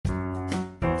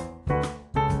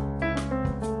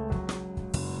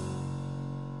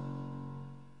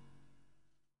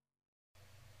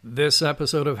This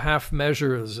episode of Half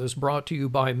Measures is brought to you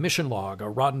by Mission Log,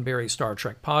 a Roddenberry Star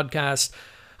Trek podcast.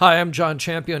 Hi, I'm John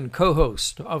Champion,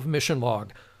 co-host of Mission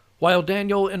Log. While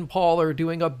Daniel and Paul are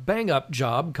doing a bang-up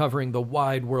job covering the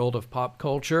wide world of pop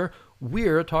culture,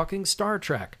 we're talking Star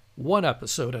Trek, one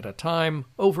episode at a time,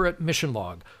 over at Mission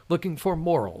Log, looking for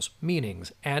morals,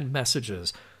 meanings, and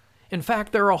messages. In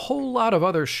fact, there are a whole lot of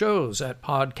other shows at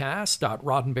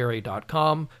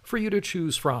podcast.roddenberry.com for you to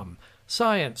choose from.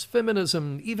 Science,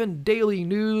 feminism, even daily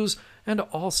news, and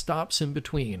all stops in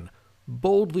between.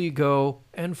 Boldly go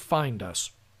and find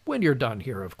us. When you're done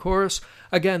here, of course.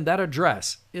 Again, that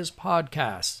address is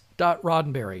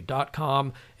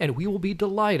podcast.roddenberry.com, and we will be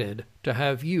delighted to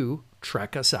have you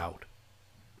trek us out.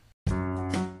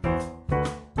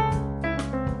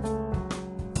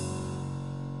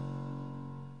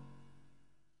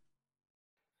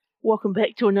 Welcome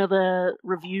back to another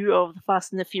review of The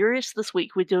Fast and the Furious. This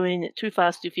week we're doing Too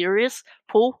Fast, Too Furious.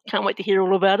 Paul, can't wait to hear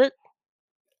all about it.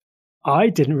 I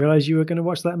didn't realise you were going to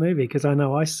watch that movie, because I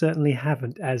know I certainly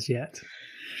haven't as yet.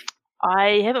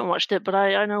 I haven't watched it, but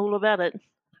I know all about it.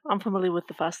 I'm familiar with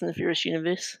the Fast and the Furious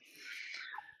universe.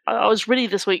 I was ready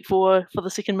this week for the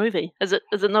second movie. Is it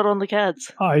not on the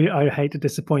cards? I hate to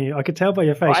disappoint you. I could tell by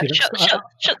your face. Right,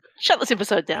 shut this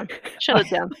episode down. Shut it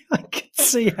down. I could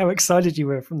see how excited you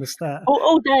were from the start.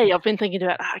 All day I've been thinking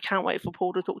about, I can't wait for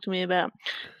Paul to talk to me about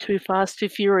Too Fast, Too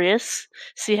Furious,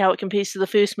 see how it compares to the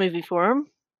first movie for him.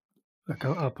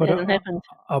 I'll put it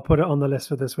on the list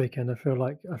for this weekend. I feel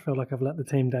like I've let the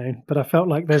team down, but I felt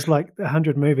like there's like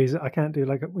 100 movies. I can't do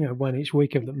one each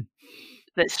week of them.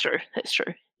 That's true.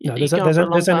 No, there's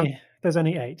only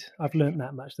 8. I've learnt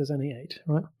that much. There's only 8,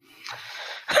 right?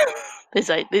 There's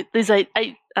eight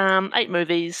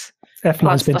movies.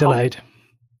 F9's been delayed.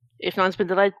 F9's been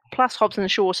delayed, plus Hobbs and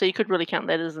Shaw, so you could really count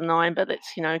that as a 9, but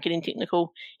that's, getting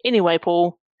technical. Anyway,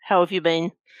 Paul, how have you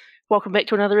been? Welcome back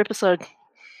to another episode.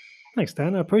 Thanks,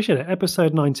 Dan. I appreciate it.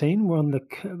 Episode 19. We're on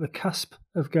the cusp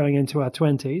of going into our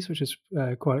 20s, which is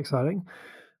quite exciting.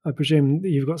 I presume that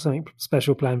you've got something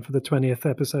special planned for the 20th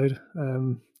episode.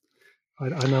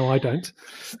 I know I don't.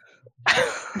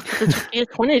 The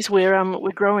 20s,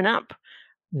 we're growing up.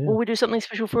 Yeah. Will we do something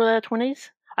special for our 20s?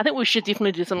 I think we should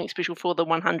definitely do something special for the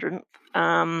 100th.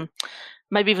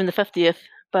 Maybe even the 50th.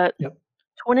 But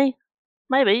 20,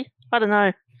 maybe. I don't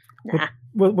know. Nah.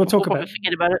 We'll talk about it.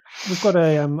 Forget about it. We've got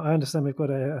I understand we've got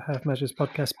a Half Measures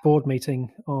podcast board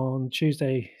meeting on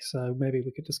Tuesday, so maybe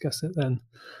we could discuss it then.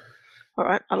 All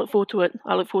right, I look forward to it.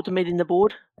 I look forward to meeting the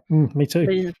board. Me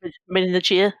too. Meeting the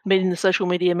chair, meeting the social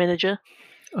media manager.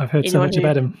 I've heard so much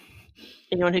about him.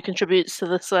 Anyone who contributes to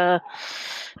this the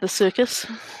circus.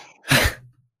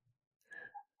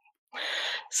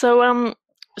 So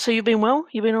you've been well?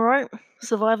 You've been all right?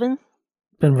 Surviving?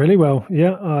 Been really well.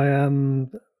 Yeah, I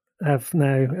have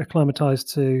now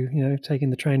acclimatized to taking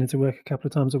the train into work a couple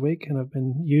of times a week, and I've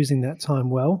been using that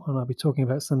time well. And I'll be talking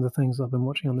about some of the things I've been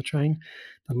watching on the train.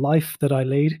 The life that I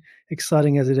lead,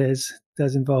 exciting as it is,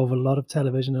 does involve a lot of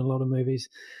television and a lot of movies,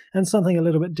 and something a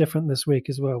little bit different this week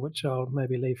as well, which I'll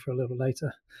maybe leave for a little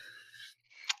later.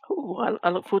 Oh, I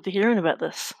look forward to hearing about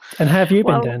this. And how have you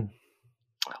been, Dan?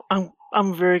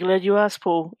 I'm very glad you asked,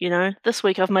 Paul. This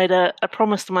week I've made a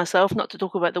promise to myself not to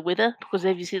talk about the weather, because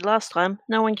as you said last time,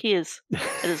 no one cares.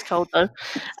 It is cold though.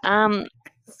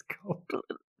 It's cold.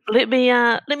 Let me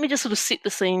just sort of set the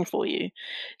scene for you.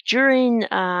 During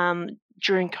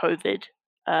COVID,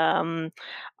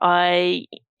 I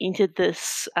entered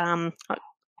this a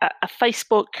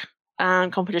Facebook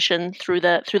competition through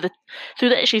the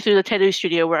tattoo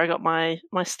studio where I got my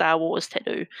Star Wars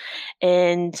tattoo,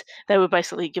 and they were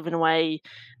basically giving away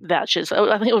vouchers.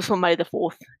 I think it was for May the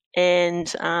 4th,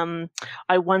 and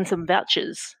I won some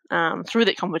vouchers through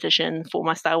that competition for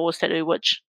my Star Wars tattoo,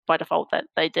 which by default that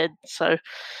they did. So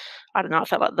I don't know. I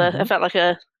felt like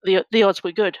the odds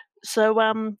were good.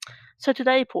 So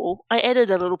today, Paul, I added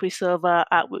a little piece of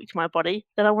artwork to my body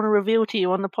that I want to reveal to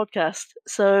you on the podcast.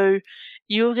 So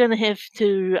you're going to have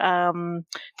to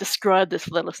describe this for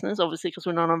the listeners, obviously, because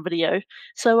we're not on video.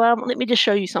 So let me just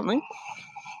show you something.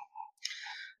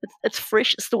 It's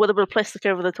fresh. It's still with a bit of plastic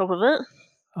over the top of it.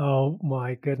 Oh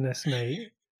my goodness me!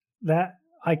 That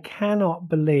I cannot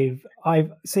believe.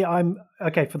 I'm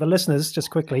okay for the listeners.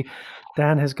 Just quickly,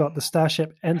 Dan has got the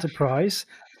Starship Enterprise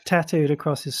tattooed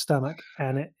across his stomach,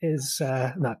 and it is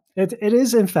it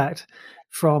is in fact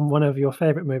from one of your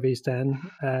favorite movies,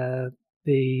 Dan.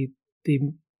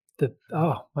 The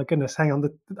oh my goodness, hang on,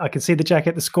 I can see the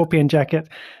jacket, the Scorpion jacket.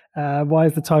 Why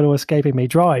is the title escaping me?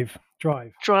 Drive.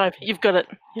 You've got it.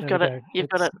 You've got it.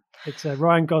 It's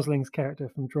Ryan Gosling's character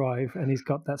from Drive, and he's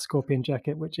got that Scorpion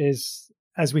jacket, which is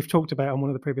as we've talked about on one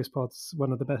of the previous pods,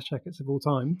 one of the best jackets of all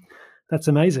time. That's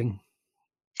amazing.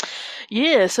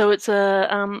 Yeah, so it's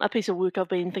a piece of work I've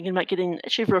been thinking about getting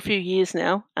actually for a few years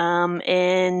now,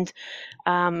 and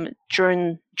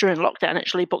during lockdown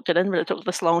actually booked it in, but it took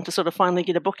this long to sort of finally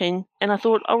get a booking, and I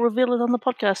thought I'll reveal it on the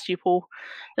podcast to you, Paul.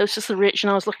 That was just the reaction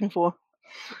I was looking for.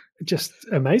 Just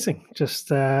amazing.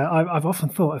 Just I've often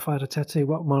thought if I had a tattoo,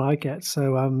 what might I get?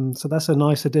 So so that's a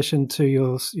nice addition to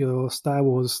your Star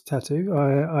Wars tattoo.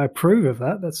 I approve of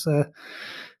that. That's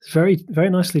very,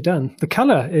 very nicely done. The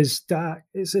color is dark.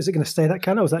 Is it going to stay that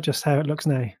color, or is that just how it looks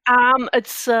now?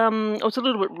 It's a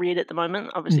little bit red at the moment,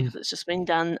 obviously because it's just been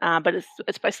done. But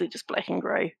it's basically just black and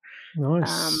grey.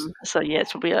 Nice. So yeah, it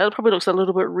probably looks a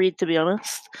little bit red, to be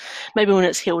honest. Maybe when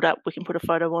it's healed up, we can put a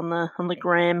photo on the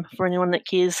gram for anyone that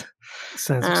cares.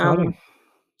 Sounds exciting.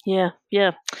 Yeah.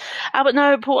 But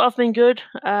no, Paul, I've been good.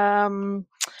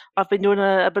 I've been doing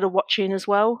a bit of watching as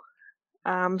well.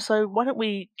 So why don't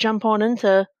we jump on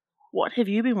into what have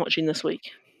you been watching this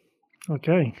week?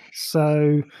 Okay,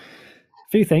 so a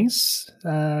few things.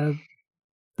 The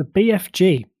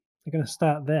BFG, we're going to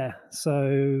start there.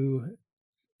 So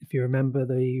if you remember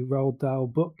the Roald Dahl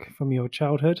book from your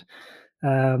childhood,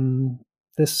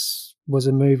 this was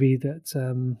a movie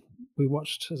that we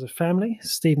watched as a family.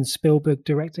 Steven Spielberg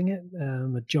directing it,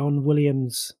 a John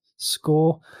Williams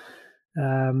score.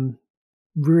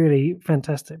 Really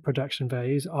fantastic production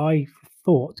values. I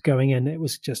thought going in it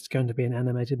was just going to be an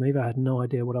animated movie. I had no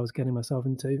idea what I was getting myself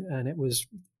into, and it was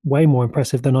way more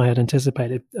impressive than I had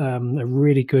anticipated. A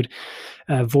really good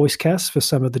voice cast for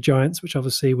some of the giants, which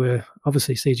obviously were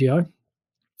CGI,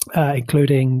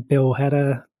 including Bill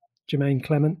Hader, Jermaine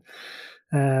Clement.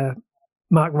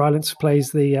 Mark Rylance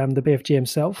plays the BFG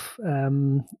himself.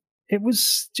 It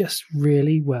was just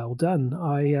really well done.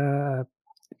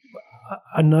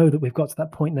 I know that we've got to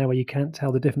that point now where you can't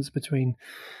tell the difference between,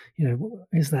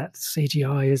 is that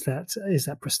CGI, is that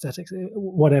prosthetics,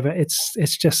 whatever.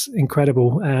 It's just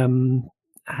incredible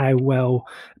how well,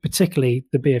 particularly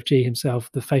the BFG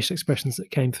himself, the facial expressions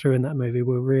that came through in that movie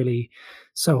were really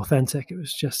so authentic. It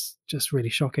was just really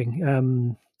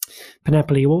shocking.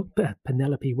 Penelope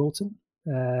Walton,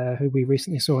 who we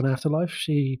recently saw in Afterlife,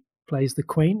 she plays the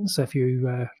Queen. So if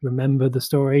you remember the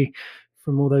story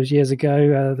from all those years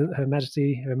ago, Her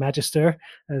Majesty, Her Magister,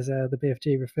 as the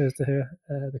BFG refers to her,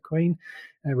 the Queen,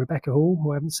 Rebecca Hall,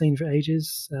 who I haven't seen for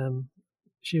ages.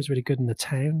 She was really good in The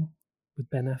Town with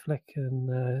Ben Affleck, and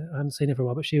I haven't seen her for a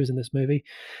while, but she was in this movie.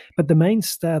 But the main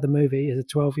star of the movie is a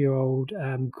 12-year-old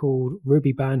called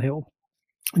Ruby Barnhill,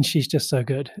 and she's just so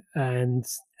good and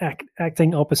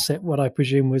acting opposite what I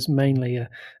presume was mainly a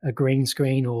green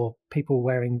screen or people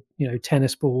wearing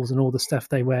tennis balls and all the stuff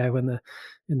they wear when they're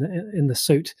in the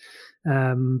suit.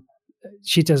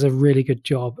 She does a really good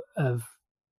job of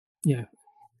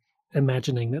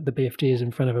imagining that the BFG is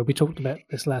in front of her. We talked about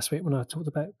this last week when I talked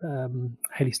about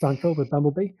Hailee Steinfeld with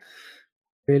Bumblebee.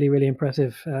 Really, really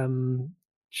impressive.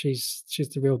 She's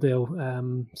the real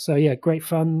deal. So yeah, great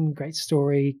fun, great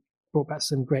story. Brought back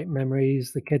some great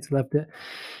memories. The kids loved it.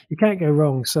 You can't go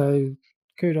wrong. So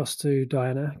kudos to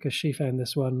Diana because she found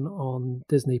this one on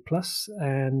Disney Plus,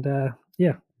 and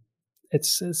yeah,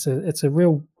 it's a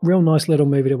real nice little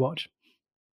movie to watch.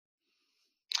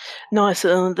 Nice.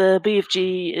 The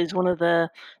BFG is one of the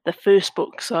first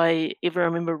books I ever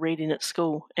remember reading at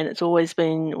school, and it's always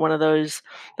been one of those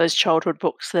childhood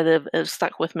books that have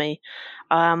stuck with me.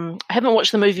 I haven't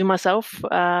watched the movie myself,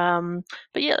 but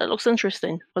yeah, it looks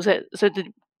interesting. Was that so?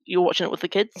 Did you watching it with the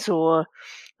kids, or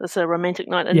was it a romantic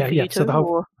night in for you too?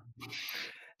 So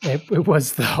it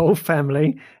was the whole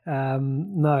family.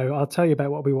 No, I'll tell you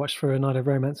about what we watched for A Night of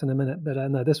Romance in a minute. But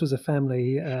no, this was a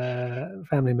family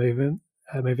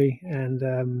movie,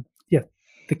 and yeah,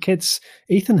 the kids.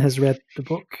 Ethan has read the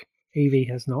book. Evie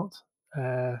has not.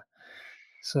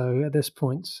 So at this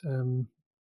point,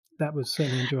 that was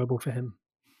certainly enjoyable for him.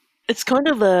 It's kind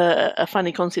of a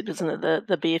funny concept, isn't it?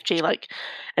 The BFG,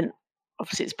 and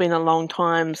obviously it's been a long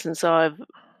time since I've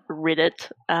read it.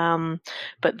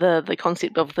 But the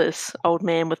concept of this old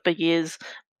man with big ears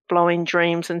blowing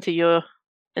dreams into your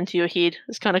head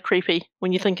is kind of creepy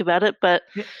when you think about it. But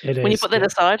when you put that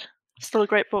aside, it's still a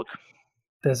great book.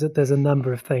 There's a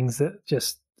number of things that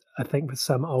just, I think with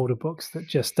some older books that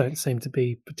just don't seem to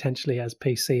be potentially as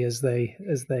PC as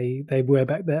they were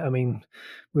back there. I mean,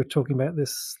 we were talking about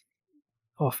this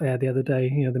off air the other day.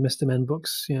 The Mr. Men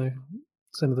books.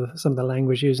 Some of the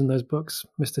language used in those books.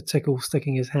 Mr. Tickle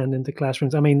sticking his hand into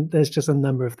classrooms. I mean, there's just a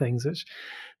number of things which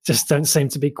just don't seem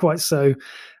to be quite so.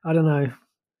 I don't know.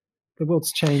 The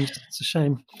world's changed. It's a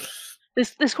shame.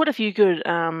 There's quite a few good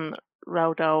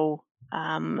Roald Dahl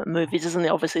movies, isn't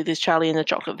there? Obviously, there's Charlie and the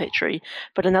Chocolate Factory,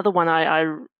 but another one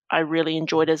I really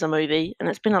enjoyed as a movie, and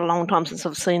it's been a long time since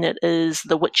I've seen it, is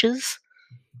The Witches.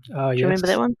 Oh, Do you remember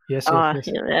that one? Yes, yes.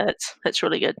 Yeah, that's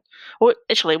really good. Or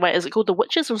actually, wait, is it called The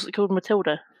Witches or is it called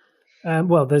Matilda?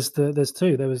 Well, there's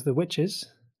two. There was The Witches,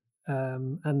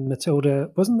 and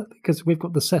Matilda, wasn't it? Because we've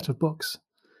got the set of books.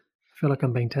 I feel like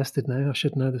I'm being tested now. I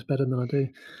should know this better than I do.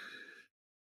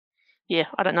 Yeah,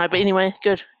 I don't know, but anyway,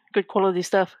 good quality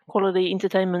stuff, quality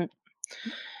entertainment.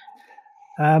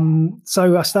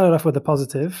 So I started off with a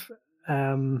positive.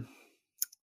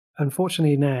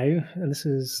 Unfortunately now, and this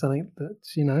is something that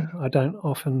I don't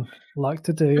often like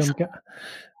to do.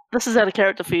 This is out of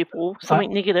character for you, Paul.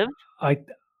 Something negative. I'm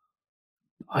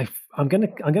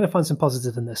gonna find some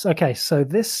positive in this. Okay, so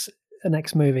this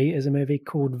next movie is a movie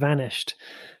called Vanished,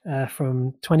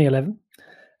 from 2011.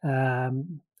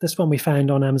 This one we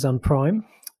found on Amazon Prime,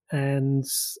 and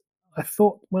I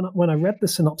thought when I read the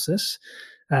synopsis,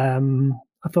 I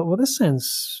thought, well, this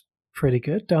sounds pretty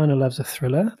good. Diana loves a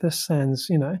thriller. This sounds,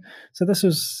 So this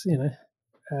was,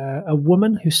 a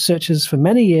woman who searches for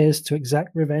many years to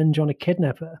exact revenge on a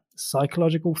kidnapper. A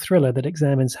psychological thriller that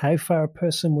examines how far a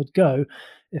person would go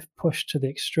if pushed to the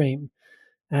extreme.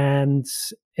 And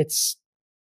it's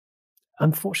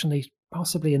unfortunately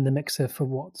possibly in the mixer for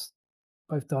what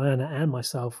both Diana and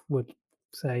myself would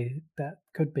say that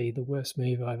could be the worst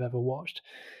movie I've ever watched.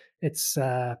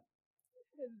 So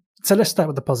let's start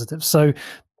with the positives. So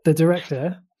the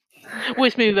director...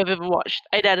 Worst movie I've ever watched.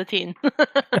 8 out of 10.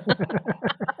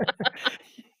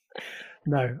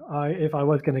 No, if I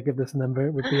was going to give this a number,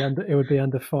 it would be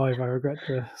under 5. I regret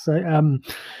to say.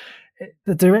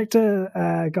 The director,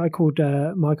 a guy called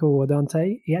Michael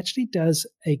Wadante, he actually does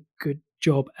a good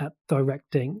job at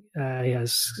directing.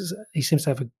 He seems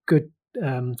to have a good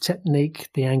technique,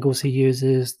 the angles he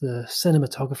uses, the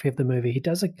cinematography of the movie. He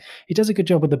does a good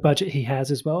job with the budget he has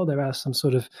as well. There are some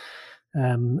sort of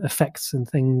effects and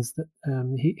things that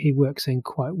he works in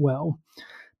quite well.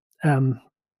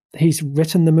 He's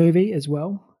written the movie as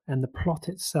well, and the plot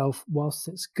itself, whilst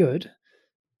it's good,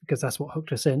 because that's what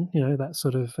hooked us in, that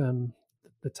sort of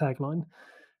the tagline.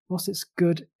 Whilst it's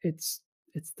good, it's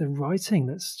the writing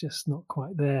that's just not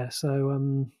quite there.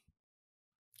 So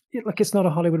it's not a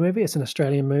Hollywood movie; it's an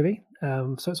Australian movie.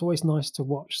 So it's always nice to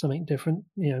watch something different.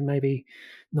 Maybe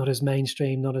not as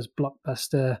mainstream, not as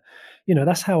blockbuster.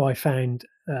 That's how I found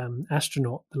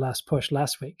Astronaut: The Last Push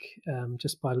last week,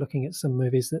 just by looking at some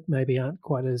movies that maybe aren't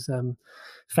quite as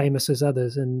famous as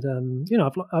others. And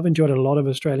I've enjoyed a lot of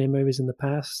Australian movies in the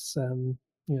past.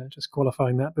 Just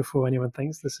qualifying that before anyone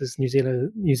thinks this is New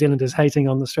Zealanders hating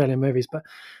on Australian movies, but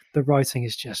the writing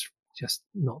is just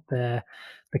not there.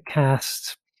 The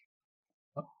cast,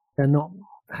 they're not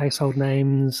household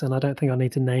names, and I don't think I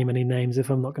need to name any names if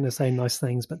I'm not going to say nice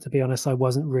things. But to be honest, I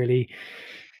wasn't really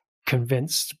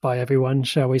convinced by everyone,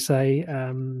 shall we say.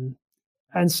 And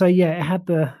so it had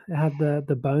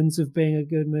the bones of being a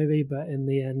good movie, but in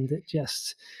the end, it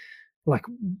just, like,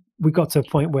 we got to a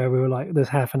point where we were like, there's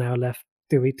half an hour left.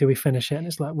 Do we finish it? And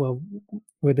it's like, well,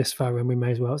 we're this far in, we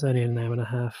may as well. It's only an hour and a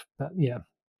half. But yeah,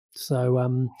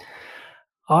 so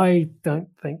I don't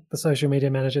think the social media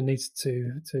manager needs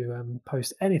to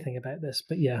post anything about this.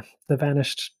 But yeah, The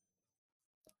Vanished,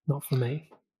 not for me.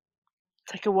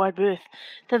 Take a wide berth.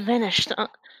 The Vanished.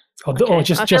 Or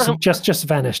just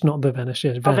Vanished, not The Vanished.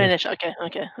 Yeah, Vanished. Okay.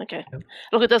 Yep.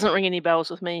 Look, it doesn't ring any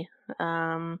bells with me.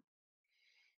 No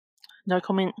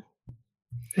comment.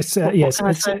 It's it's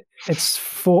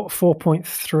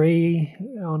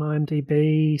 4.3 on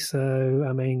IMDb. So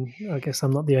I mean, I guess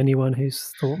I'm not the only one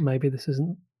who's thought maybe this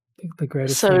isn't the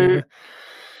greatest thing ever.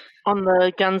 On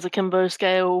the guns akimbo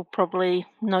scale, probably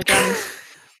no guns.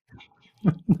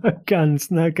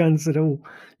 No guns at all.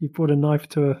 You brought a knife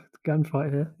to a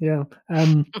gunfight here. Yeah.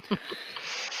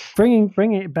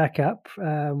 Bringing it back up,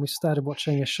 we started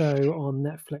watching a show on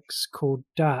Netflix called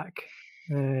Dark.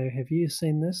 Have you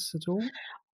seen this at all?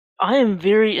 I am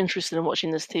very interested in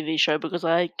watching this TV show because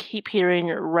I keep hearing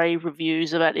rave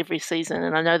reviews about every season,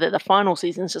 and I know that the final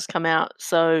season's just come out,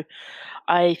 so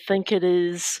I think it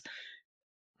is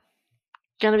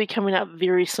going to be coming up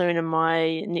very soon in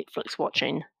my Netflix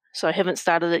watching. So I haven't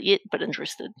started it yet, but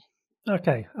interested.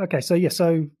 Okay. So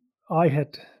I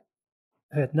had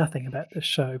heard nothing about this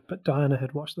show, but Diana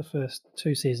had watched the first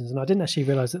 2 seasons, and I didn't actually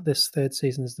realize that this third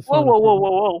season is the final.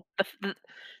 Whoa.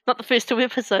 Not the first 2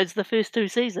 episodes, the first 2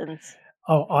 seasons.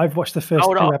 Oh, I've watched the first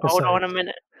 2 episodes. Hold on a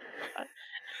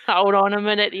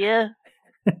minute. Yeah.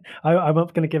 I'm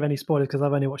not going to give any spoilers because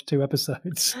I've only watched 2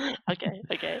 episodes. Okay.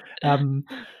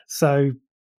 So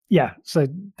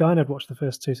Diana had watched the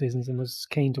first 2 seasons and was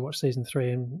keen to watch season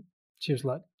 3, and she was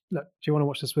like, look, do you want to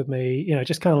watch this with me?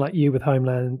 Just kind of like you with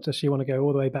Homeland. Does she want to go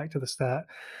all the way back to the start?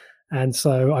 And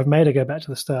so I've made her go back to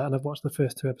the start, and I've watched the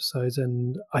first 2 episodes,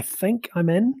 and I think I'm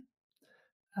in.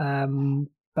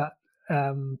 But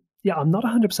yeah, I'm not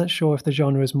 100% sure if the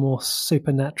genre is more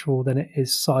supernatural than it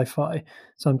is sci-fi.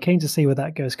 So I'm keen to see where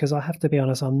that goes, because I have to be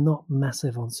honest, I'm not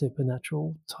massive on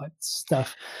supernatural type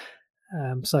stuff.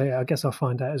 So yeah, I guess I'll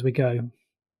find out as we go.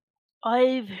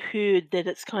 I've heard that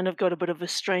it's kind of got a bit of a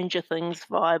Stranger Things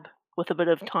vibe with a bit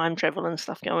of time travel and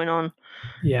stuff going on.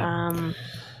 Yeah.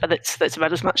 But that's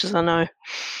about as much as I know.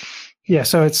 Yeah,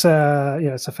 so it's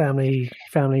it's a family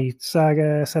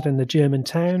saga set in the German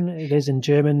town. It is in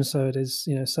German, so it is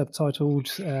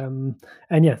subtitled.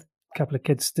 And yeah, a couple of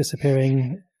kids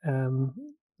disappearing,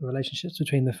 relationships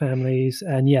between the families,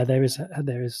 and yeah, there is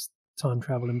time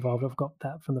travel involved. I've got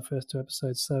that from the first 2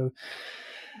 episodes. So,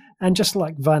 and just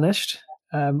like Vanished,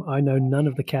 I know none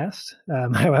of the cast.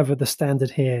 However, the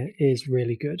standard here is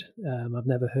really good. I've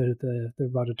never heard of the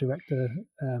writer director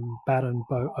Baron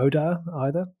Bo Odar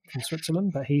either, from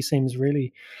Switzerland, but he seems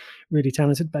really, really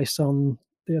talented based on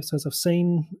the episodes I've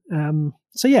seen.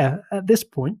 So yeah, at this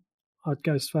point, I'd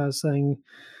go as far as saying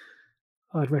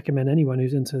I'd recommend anyone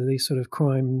who's into these sort of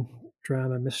crime,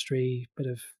 drama, mystery, bit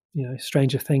of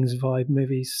Stranger Things vibe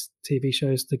movies, TV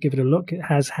shows, to give it a look. It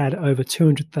has had over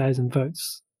 200,000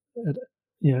 votes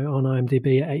on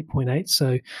IMDb at 8.8,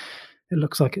 so it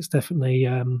looks like it's definitely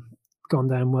gone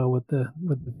down well with the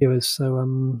viewers.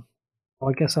 So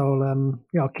I guess I'll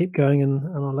keep going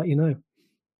and I'll let you know.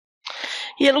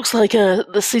 Yeah, it looks like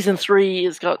the season 3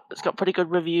 it's got pretty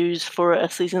good reviews for a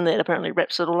season that apparently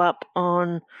wraps it all up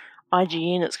on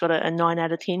IGN. It's got a 9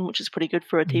 out of 10, which is pretty good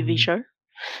for a TV show.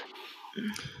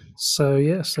 So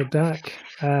yeah, so Dak.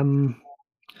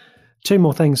 2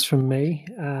 more things from me.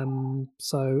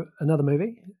 So another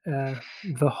movie,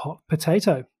 The Hot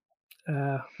Potato.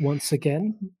 Once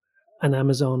again, an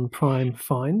Amazon Prime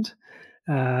find.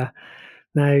 Now,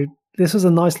 this was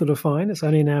a nice little find. It's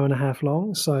only an hour and a half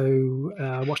long, so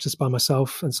I watched this by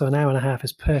myself, and so an hour and a half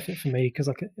is perfect for me, because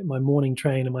my morning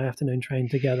train and my afternoon train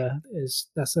together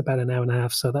that's about an hour and a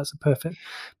half, so that's a perfect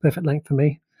length for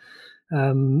me.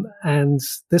 And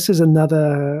this is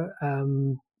another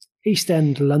East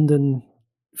End London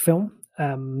film.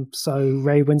 So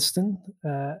Ray Winston,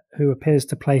 who appears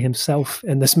to play himself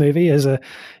in this movie as a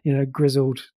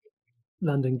grizzled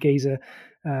London geezer,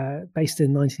 based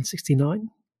in 1969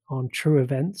 on true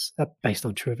events, based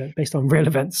on real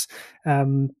events. A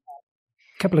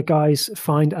couple of guys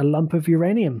find a lump of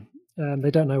uranium.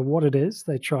 They don't know what it is.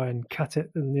 They try and cut it,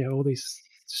 and all these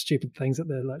stupid things that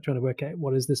they're like trying to work out.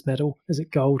 What is this metal? Is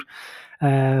it gold?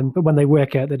 But when they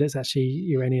work out that it's actually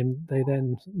uranium, they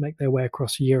then make their way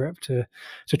across Europe to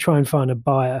try and find a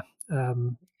buyer,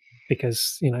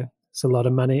 because it's a lot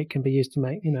of money. It can be used to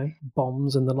make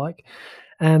bombs and the like.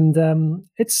 And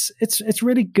it's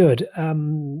really good.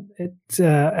 It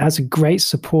has a great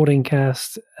supporting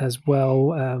cast as well.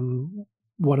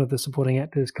 One of the supporting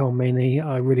actors, Colm Meaney,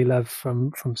 I really love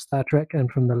from Star Trek and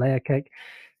from The Layer Cake.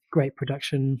 Great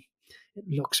production. It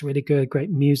looks really good. Great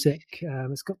music.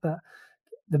 It's got the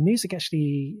music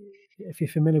actually. If you're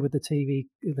familiar with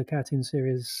the cartoon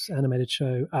series animated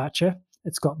show Archer,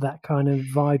 it's got that kind of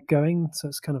vibe going. So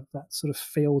it's kind of that sort of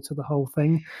feel to the whole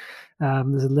thing.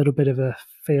 There's a little bit of a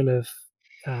feel of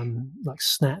like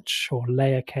Snatch or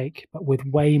Layer Cake, but with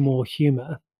way more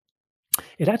humor.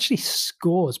 It actually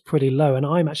scores pretty low, and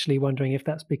I'm actually wondering if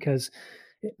that's because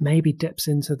it maybe dips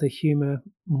into the humor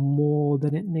more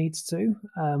than it needs to.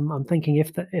 I'm thinking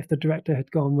if the director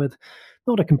had gone with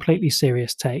not a completely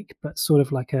serious take, but sort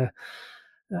of like a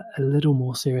little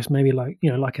more serious, maybe like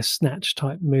like a Snatch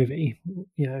type movie,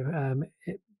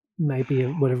 it maybe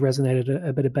it would have resonated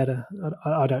a bit better.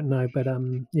 I don't know, but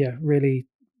yeah, really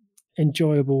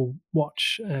enjoyable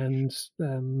watch. And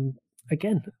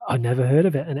again, I never heard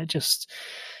of it, and I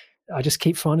just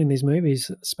keep finding these movies,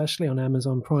 especially on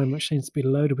Amazon Prime, which seems to be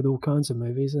loaded with all kinds of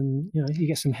movies, and you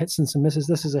get some hits and some misses.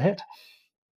 This is a hit.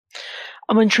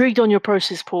 I'm intrigued on your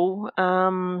process, Paul.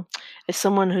 As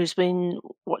someone who's been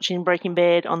watching Breaking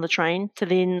Bad on the train, to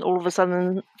then all of a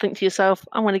sudden think to yourself,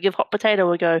 I'm going to give Hot Potato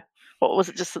a go. What was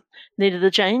it? Just needed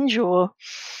a change, or?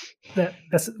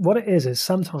 That's what it is. Is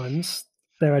sometimes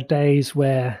there are days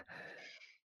where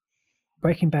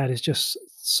Breaking Bad is just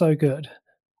so good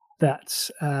that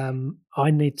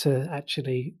I need to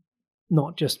actually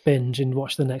not just binge and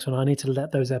watch the next one. I need to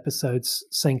let those episodes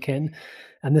sink in.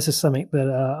 And this is something that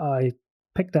I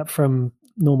picked up from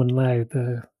Norman Lau,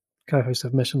 the co-host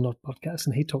of Mission Log podcast,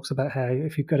 and he talks about how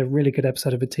if you've got a really good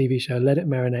episode of a TV show, let it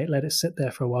marinate, let it sit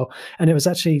there for a while. And it was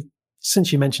actually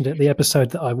since you mentioned it, the episode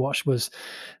that I watched was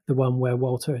the one where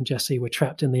Walter and Jesse were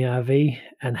trapped in the RV,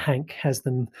 and Hank has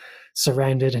them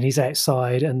surrounded, and he's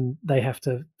outside, and they have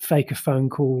to fake a phone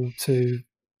call to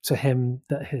him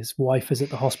that his wife is at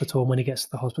the hospital. And when he gets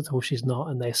to the hospital, she's not,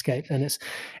 and they escape. And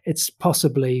it's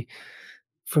possibly,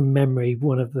 from memory,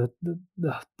 one of the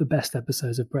best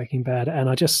episodes of Breaking Bad. And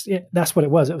that's what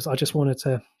it was. I just wanted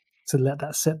to let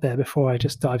that sit there before I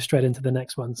just dive straight into the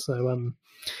next one. So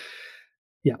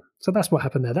yeah, so that's what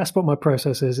happened there. That's what my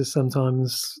process is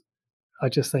sometimes I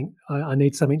just think I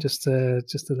need something just to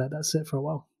let that sit for a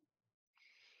while.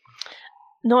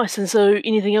 Nice. And so,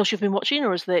 anything else you've been watching,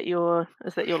 or is that your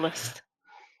list?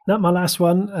 Not my last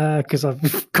one, because I'm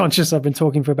conscious I've been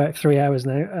talking for about 3 hours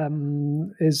now,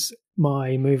 is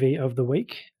my movie of the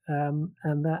week, and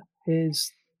that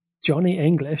is Johnny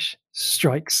English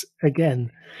Strikes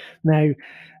Again. Now,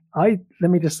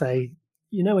 let me just say,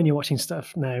 when you're watching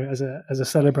stuff now as a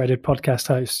celebrated podcast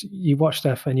host, you watch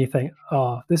stuff and you think,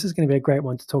 oh, this is going to be a great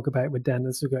one to talk about with Dan.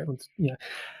 This is a great one to,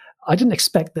 I didn't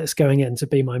expect this going in to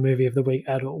be my movie of the week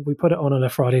at all. We put it on a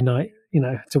Friday night,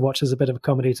 to watch as a bit of a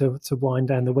comedy to wind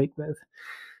down the week with.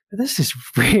 But this is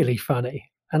really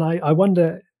funny. And I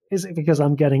wonder, is it because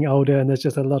I'm getting older and there's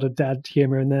just a lot of dad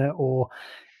humor in there, or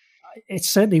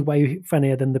it's certainly way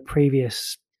funnier than the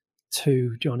previous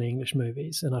 2 Johnny English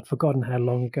movies. And I'd forgotten how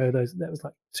long ago that was,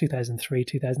 like 2003,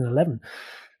 2011.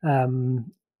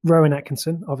 Rowan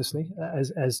Atkinson, obviously,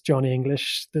 as Johnny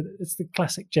English. It's the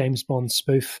classic James Bond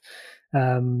spoof.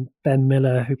 Ben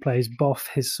Miller, who plays Boff,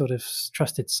 his sort of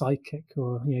trusted sidekick,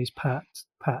 or he's Pat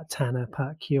Tanner,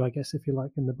 Pat Q, I guess, if you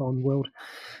like, in the Bond world.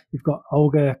 You've got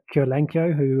Olga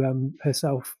Kurylenko, who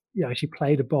herself, she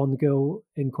played a Bond girl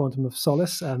in Quantum of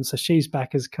Solace. So she's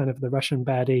back as kind of the Russian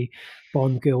baddie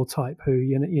Bond girl type, who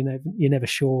you're never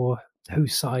sure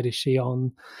whose side is she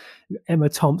on. Emma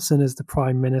Thompson as the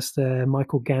Prime Minister.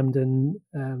 Michael Gambon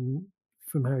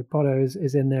from Harry Potter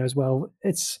is in there as well.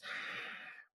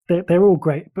 They're all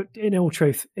great, but in all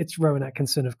truth, it's Rowan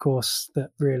Atkinson, of course, that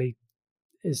really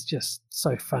is just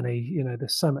so funny.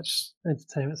 There's so much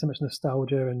entertainment, so much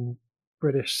nostalgia and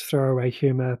British throwaway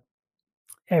humor.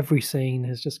 Every scene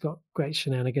has just got great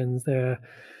shenanigans.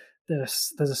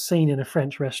 There's a scene in a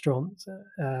French restaurant,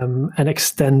 an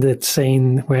extended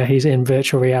scene where he's in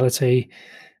virtual reality,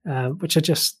 which are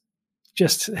just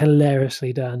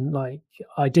hilariously done. Like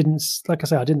I didn't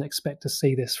expect to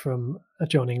see this from a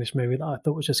John English movie that I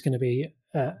thought was just going to be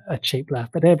a cheap laugh.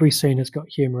 But every scene has got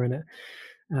humor in it.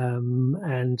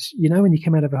 And when you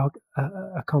come out of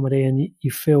a comedy and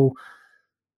you feel,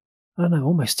 I don't know,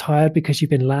 almost tired because you've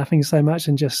been laughing so much,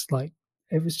 and just like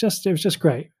it was just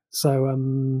great.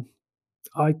 So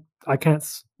I can't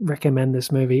recommend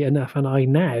this movie enough, and I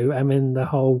now am in the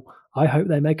whole, I hope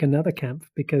they make another camp,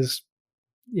 because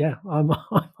yeah, I'm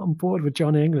on board with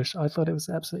Johnny English. I thought it was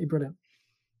absolutely brilliant.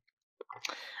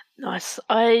 Nice.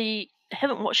 I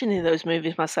haven't watched any of those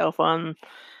movies myself. I'm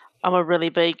a really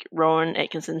big Rowan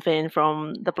Atkinson fan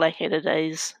from the Blackadder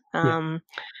days. And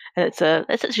it's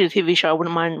actually a TV show I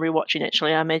wouldn't mind rewatching.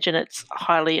 Actually, I imagine it's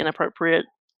highly inappropriate.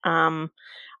 I'm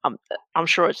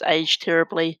sure it's aged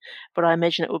terribly, but I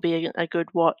imagine it will be a good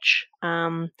watch.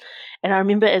 And I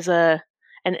remember as a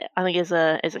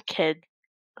kid,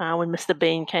 when Mr.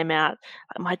 Bean came out,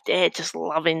 my dad just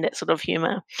loving that sort of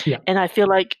humor. Yeah. And I feel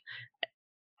like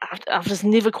I've just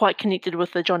never quite connected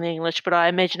with the Johnny English, but I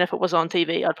imagine if it was on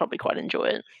TV, I'd probably quite enjoy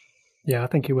it. Yeah, I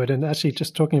think you would. And actually,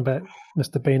 just talking about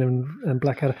Mr. Bean and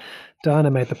Blackadder, Diana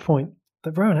made the point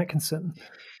that Rowan Atkinson,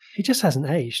 he just hasn't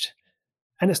aged.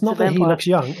 And it's not that he looks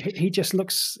young.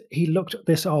 He looked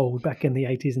this old back in the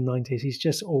 80s and 90s. He's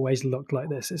just always looked like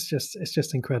this. It's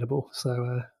just incredible.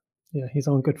 So yeah, he's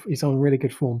on really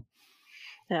good form.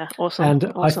 Yeah, awesome. And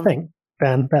awesome. I think,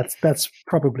 Ben, that's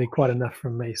probably quite enough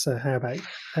from me. So how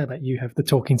about you have the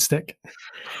talking stick?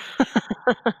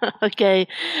 Okay.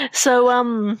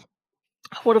 So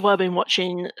what have I been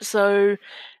watching? So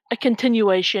a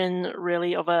continuation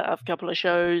really of a couple of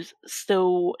shows,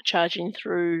 still charging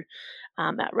through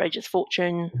Outrageous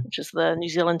Fortune, which is the New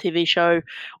Zealand TV show.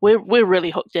 We're really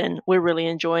hooked in. We're really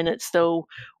enjoying it still.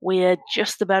 We're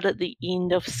just about at the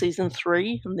end of season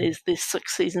 3, and there's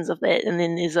 6 seasons of that, and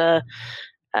then there's a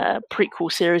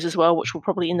prequel series as well, which we'll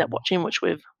probably end up watching, which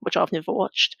I've never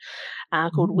watched,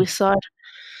 called West Side.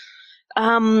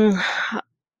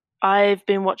 I've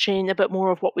been watching a bit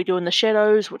more of What We Do in the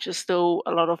Shadows, which is still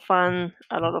a lot of fun,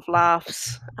 a lot of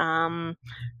laughs.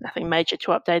 Nothing major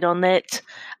to update on that.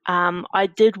 I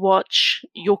did watch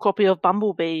your copy of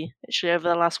Bumblebee actually over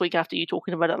the last week after you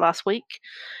talking about it last week.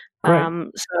 Great.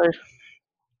 So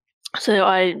So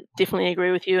I definitely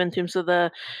agree with you in terms of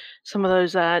some of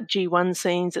those G1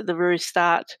 scenes at the very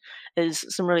start is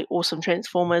some really awesome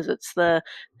Transformers. It's the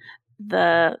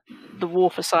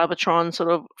War for Cybertron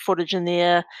sort of footage in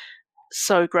there.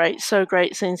 So great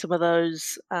seeing some of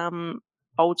those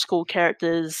old school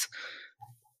characters.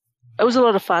 It was a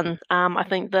lot of fun. I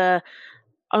think the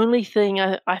only thing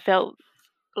I felt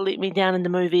let me down in the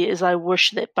movie is I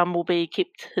wish that Bumblebee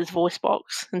kept his voice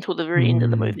box until the very end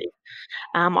of the movie.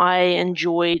 I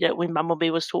enjoyed it when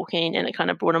Bumblebee was talking, and it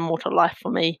kind of brought him more to life for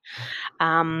me.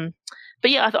 But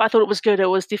yeah, I thought it was good. It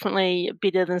was definitely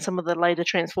better than some of the later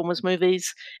Transformers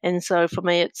movies, and so for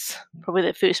me, it's probably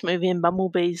that first movie in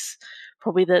Bumblebee's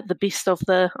probably the best of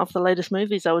the latest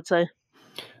movies, I would say.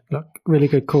 Look, really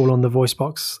good call on the voice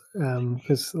box,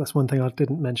 because that's one thing I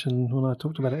didn't mention when I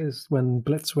talked about it, is when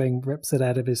Blitzwing rips it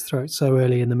out of his throat so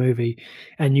early in the movie,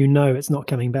 and you know it's not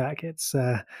coming back. It's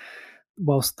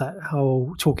whilst that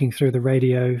whole talking through the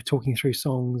radio, talking through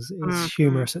songs is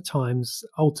humorous at times,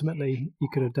 ultimately you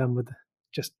could have done with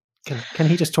just, can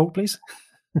he just talk, please?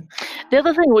 The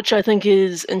other thing which I think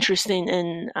is interesting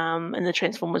in the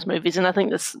Transformers movies, and I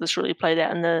think this really played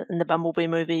out in the Bumblebee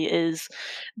movie, is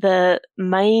the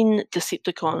main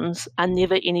Decepticons are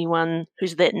never anyone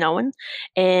who's that known,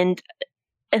 and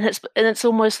it's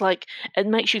almost like it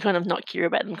makes you kind of not care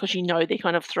about them because you know they're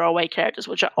kind of throwaway characters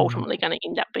which are ultimately going to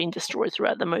end up being destroyed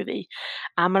throughout the movie.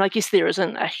 And I guess there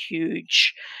isn't a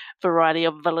huge variety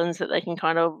of villains that they can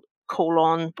kind of call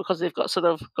on because they've got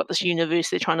this universe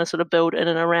they're trying to sort of build in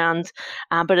and around.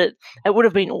 But it would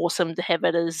have been awesome to have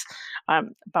it as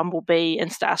Bumblebee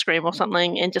and Starscream or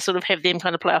something, and just sort of have them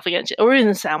kind of play off against it, or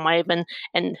even Soundwave,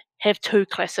 and have two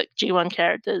classic G1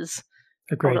 characters.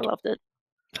 Agreed. I loved it.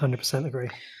 100% agree.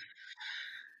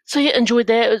 So yeah, enjoyed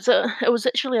that. It was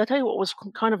actually, I'll tell you what was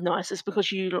kind of nice is because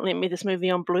you lent me this movie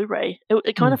on Blu-ray.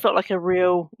 It kind of felt like a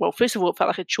real, well, first of all, it felt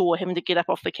like a chore having to get up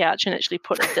off the couch and actually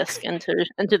put a disc into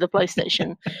the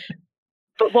PlayStation.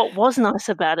 But what was nice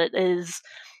about it is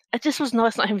it just was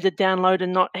nice not having to download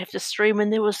and not have to stream.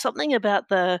 And there was something about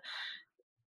the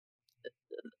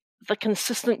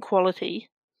consistent quality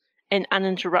and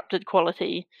uninterrupted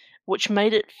quality, which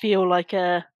made it feel like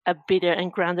a better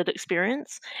and grounded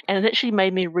experience, and it actually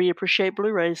made me reappreciate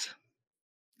Blu-rays.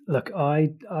 Look, I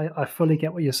fully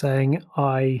get what you're saying.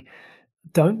 I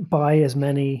don't buy as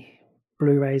many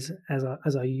Blu-rays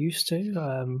as I used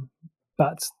to,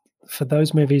 but for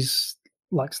those movies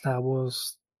like Star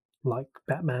Wars, like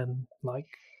Batman, like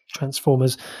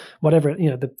Transformers, whatever,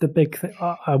 the big thing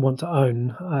I want to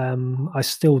own, I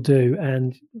still do.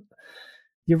 And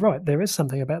you're right, there is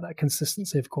something about that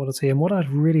consistency of quality. And what I'd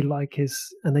really like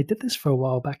is, and they did this for a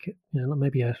while back,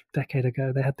 maybe a decade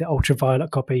ago, they had the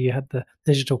ultraviolet copy, you had the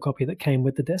digital copy that came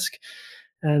with the disc.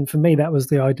 And for me, that was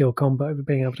the ideal combo of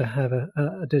being able to have a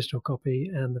digital copy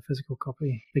and the physical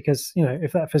copy. Because,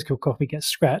 if that physical copy gets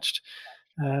scratched,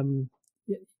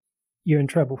 you're in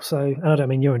trouble. So, and I don't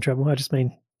mean you're in trouble. I just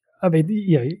mean,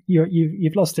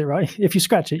 you've lost it, right? If you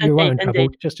scratch it, you are in trouble.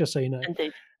 Just so you know.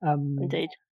 Indeed.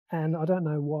 And I don't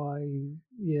know why,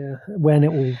 when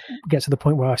it will get to the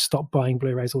point where I stop buying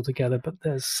Blu-rays altogether, but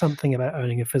there's something about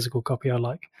owning a physical copy I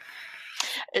like.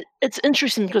 It's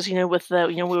interesting because, with the,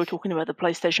 we were talking about the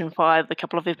PlayStation 5 a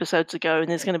couple of episodes ago, and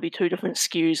there's going to be two different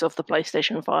SKUs of the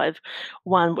PlayStation 5.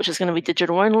 One, which is going to be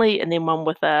digital only, and then one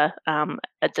with a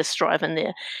disc drive in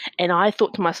there. And I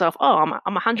thought to myself, I'm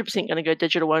 100% going to go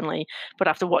digital only. But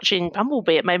after watching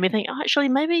Bumblebee, it made me think, actually,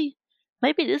 maybe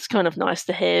it is kind of nice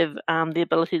to have the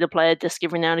ability to play a disc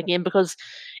every now and again, because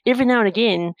every now and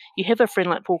again you have a friend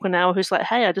like Paul Cornell who's like,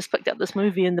 hey, I just picked up this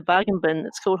movie in the bargain bin.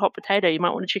 It's called Hot Potato. You might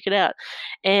want to check it out.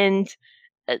 And,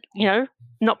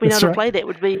 not being able to play that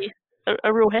would be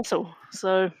a real hassle.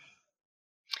 So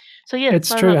yeah.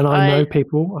 It's true. And I know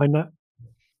people.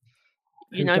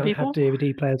 You know people? Have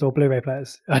DVD players or Blu-ray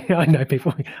players. I know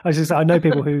people. I know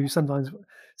people who sometimes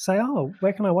say, "Oh,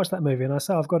 where can I watch that movie?" And I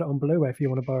say, "I've got it on Blu-ray if you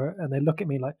want to borrow it." And they look at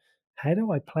me like, "How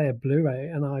do I play a Blu-ray?"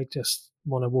 And I just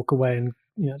want to walk away and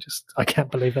I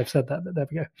can't believe they've said that. But there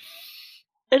we go.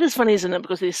 It is funny, isn't it?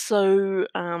 Because there's so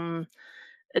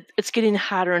it's getting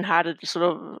harder and harder to sort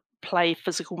of play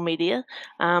physical media.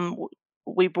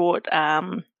 We bought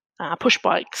push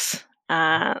bikes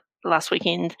last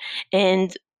weekend,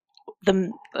 and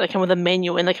they come with a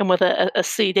menu and they come with a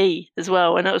CD as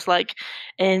well. And it was like,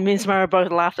 and me and Samara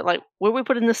both laughed at like, where we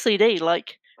put in the CD?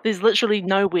 Like, there's literally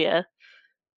nowhere.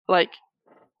 Like,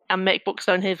 our MacBooks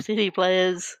don't have CD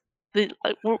players. I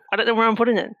don't know where I'm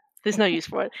putting it. There's no use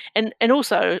for it. And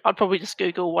also, I'd probably just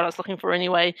Google what I was looking for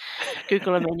anyway.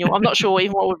 Google a menu. I'm not sure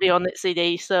even what would be on that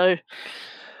CD. So,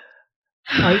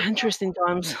 interesting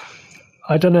times.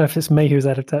 I don't know if it's me who's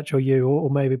out of touch or you, or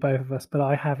maybe both of us, but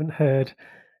I haven't heard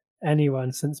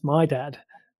anyone since my dad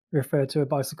referred to a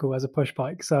bicycle as a push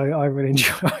bike. So I really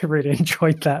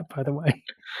enjoyed that, by the way.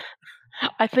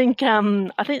 I think I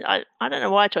don't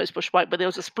know why I chose push bike, but there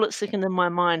was a split second in my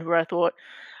mind where I thought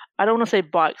I don't want to say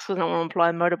bikes because I don't want to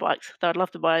imply motorbikes. Though I'd love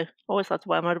to always love to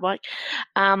buy a motorbike.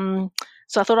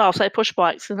 So I thought I'll say push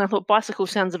bikes, and I thought bicycle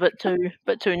sounds a bit too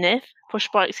naff. Push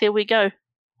bikes, here we go,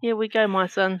 my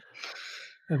son.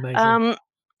 Amazing.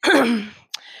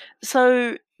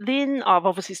 So then I've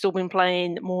obviously still been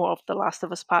playing more of The Last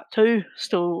of Us Part 2.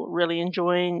 Still really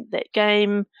enjoying that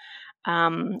game.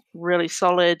 Really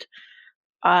solid.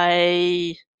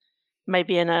 I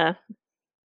maybe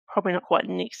probably not quite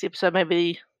next episode,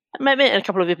 maybe in a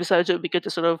couple of episodes it would be good to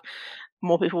sort of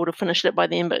more people would have finished it by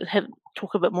then, but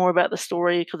talk a bit more about the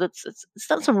story because it's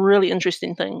done some really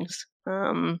interesting things.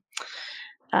 But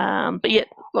yeah,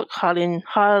 look,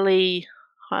 highly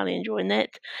enjoying that.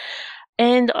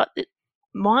 And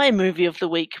my movie of the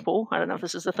week, Paul, I don't know if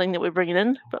this is the thing that we're bringing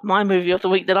in, but my movie of the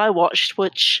week that I watched,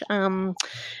 which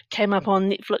came up on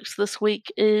Netflix this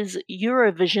week, is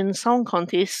Eurovision Song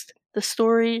Contest, the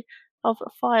story of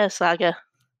Fire Saga.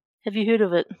 Have you heard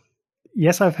of it?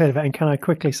 Yes, I've heard of it. And can I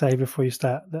quickly say before you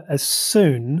start that as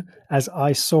soon as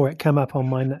I saw it come up on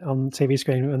the TV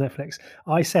screen on Netflix,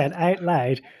 I said out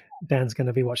loud, Dan's going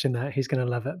to be watching that. He's going to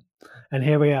love it. And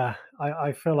here we are.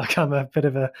 I feel like I'm a bit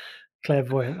of a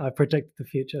clairvoyant. I predict the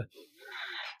future.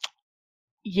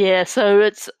 Yeah, so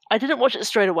I didn't watch it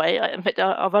straight away. In fact,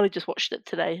 I've only just watched it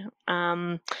today.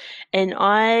 And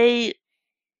I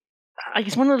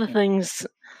guess one of the things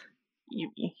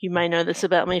you may know this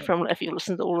about me from if you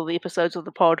listen to all of the episodes of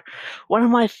the pod. One of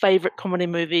my favorite comedy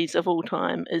movies of all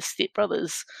time is Step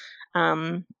Brothers.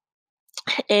 And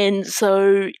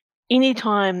so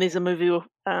anytime there's a movie with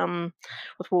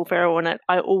Will Ferrell in it,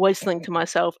 I always think to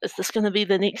myself, is this going to be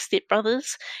the next Step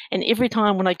Brothers? And every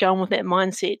time when I go in with that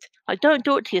mindset, I don't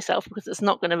do it to yourself because it's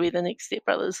not going to be the next Step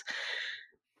Brothers.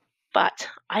 But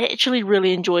I actually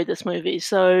really enjoyed this movie.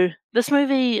 So this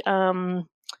movie,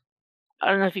 I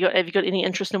don't know if have you got any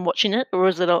interest in watching it, or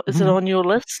is it on your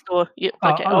list? Or yeah,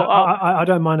 okay, I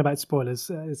don't mind about spoilers.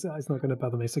 It's not going to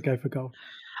bother me. So go for gold.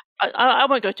 I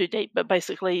won't go too deep, but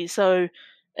basically, so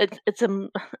it's a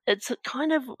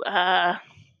kind of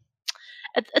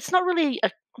it's not really I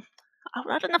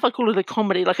don't know if I call it a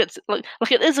comedy. Like it's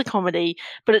like it is a comedy,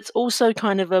 but it's also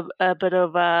kind of a bit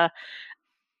of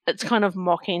it's kind of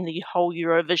mocking the whole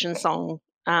Eurovision Song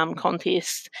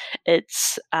Contest.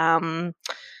 It's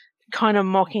kind of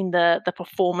mocking the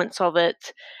performance of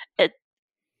it. It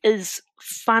is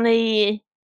funny,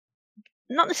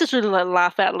 not necessarily like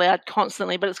laugh out loud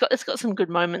constantly, but it's got some good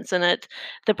moments in it.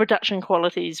 The production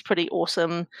quality is pretty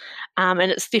awesome, and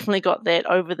it's definitely got that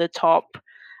over the top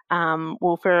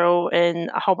Will Ferrell in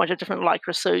a whole bunch of different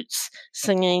lycra suits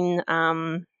singing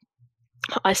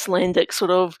Icelandic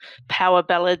sort of power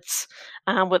ballads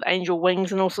with angel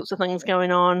wings and all sorts of things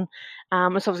going on.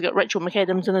 It's obviously got Rachel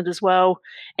McAdams in it as well,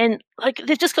 and like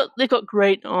they've got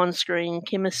great on-screen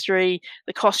chemistry.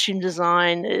 The costume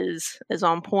design is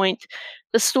on point.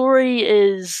 The story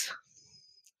is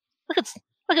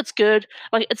it's good.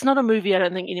 Like it's not a movie I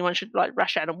don't think anyone should like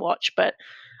rush out and watch, but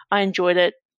I enjoyed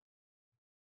it.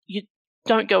 You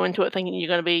don't go into it thinking you're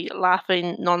going to be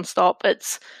laughing nonstop.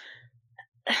 It's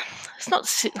not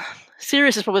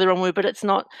serious is probably the wrong word, but it's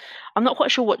not. I'm not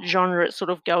quite sure what genre it's sort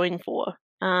of going for.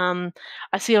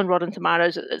 I see on Rotten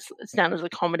Tomatoes it's down as a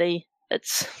comedy. I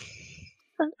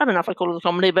don't know if I call it a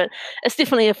comedy, but it's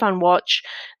definitely a fun watch.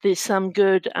 There's some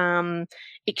good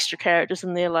extra characters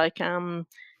in there, like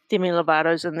Demi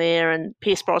Lovato's in there and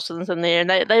Pierce Brosnan's in there, and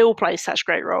they all play such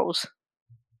great roles.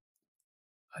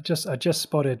 I just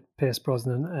spotted Pierce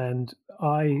Brosnan, and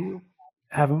I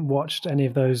haven't watched any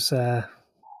of those.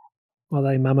 Are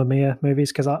they Mamma Mia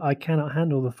movies? Because I cannot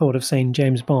handle the thought of seeing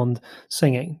James Bond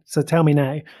singing. So tell me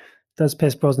now, does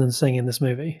Pierce Brosnan sing in this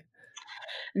movie?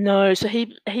 No, so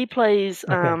he plays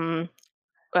Okay.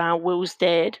 Will's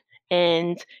dad,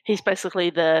 and he's basically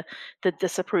the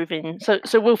disapproving. So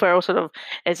Will Ferrell sort of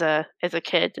as a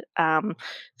kid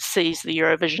sees the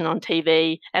Eurovision on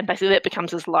TV, and basically that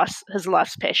becomes his life's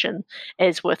passion,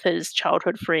 as with his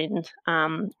childhood friend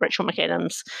Rachel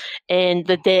McAdams, and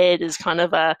the dad is kind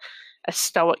of a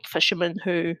stoic fisherman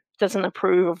who doesn't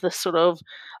approve of this sort of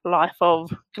life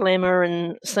of glamour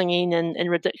and singing and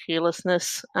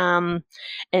ridiculousness, and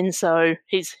so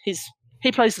he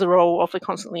plays the role of the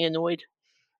constantly annoyed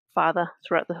father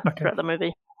throughout the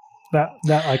movie. That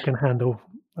I can handle.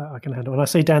 I can handle. And I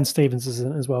see Dan Stevens is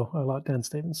in it as well. I like Dan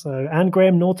Stevens. So and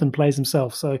Graham Norton plays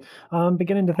himself. So I'm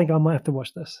beginning to think I might have to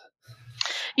watch this.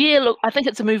 Yeah, look, I think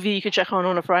it's a movie you could check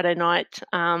on a Friday night.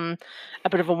 A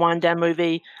bit of a wind down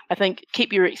movie. I think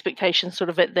keep your expectations sort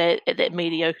of at that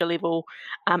mediocre level,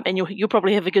 and you'll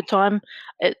probably have a good time.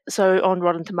 So on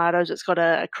Rotten Tomatoes, it's got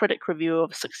a critic review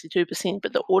of 62%,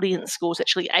 but the audience score is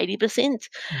actually 80%.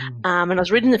 Mm. And I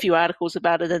was reading a few articles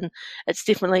about it, and it's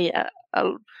definitely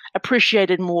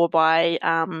appreciated more by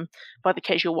the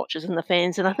casual watchers and the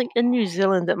fans. And I think in New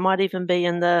Zealand, it might even be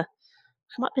it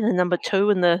might be the number 2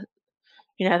 in the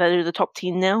they do the top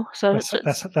 10 now. So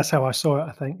That's how I saw it,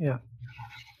 I think. Yeah.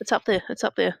 it's up there. It's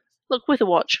up there. Look, worth a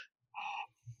watch.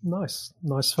 Nice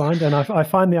find. And I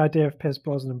find the idea of Pierce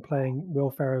Brosnan playing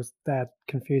Will Ferrell's dad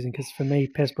confusing, because for me,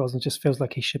 Pierce Brosnan just feels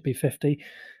like he should be 50,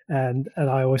 and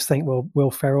I always think, well, Will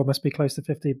Ferrell must be close to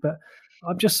 50, but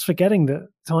I'm just forgetting that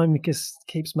time just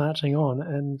keeps marching on,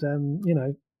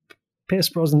 and Pierce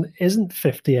Brosnan isn't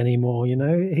 50 anymore.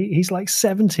 He's like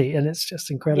 70, and it's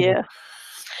just incredible. Yeah.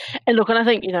 And look, and I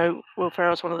think Will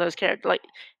Ferrell's one of those characters. Like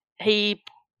he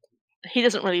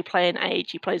doesn't really play an age;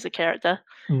 he plays a character,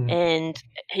 and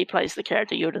he plays the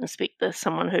character you would expect as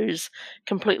someone who's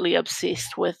completely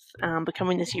obsessed with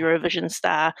becoming this Eurovision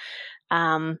star.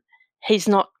 He's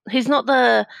not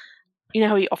the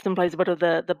how he often plays a bit of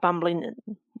the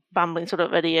bumbling sort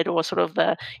of idiot, or sort of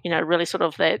the really sort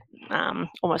of that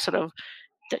almost sort of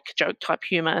dick joke type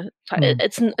humor.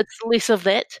 It's less of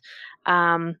that.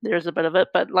 There is a bit of it,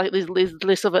 but like there's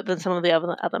less of it than some of the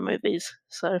other movies.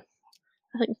 So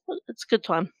I think it's a good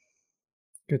time.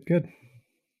 Good.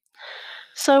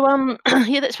 So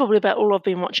yeah, that's probably about all I've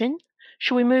been watching.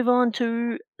 Shall we move on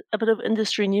to a bit of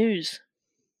industry news?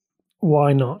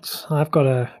 Why not? I've got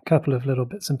a couple of little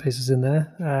bits and pieces in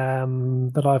there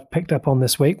that I've picked up on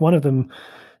this week. One of them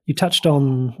you touched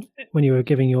on when you were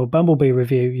giving your Bumblebee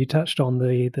review. You touched on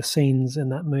the scenes in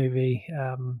that movie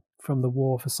from the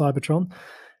War for Cybertron,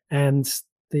 and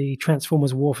the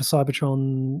Transformers War for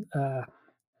Cybertron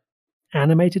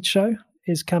animated show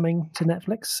is coming to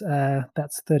Netflix.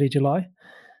 That's 30 July.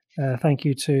 Thank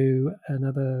you to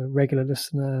another regular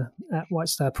listener at White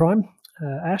Star Prime,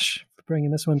 Ash, for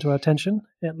bringing this one to our attention.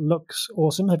 It looks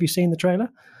awesome. Have you seen the trailer?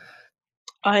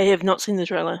 I have not seen the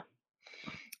trailer.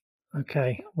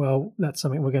 Okay, well, that's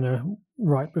something we're going to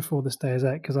write before this day is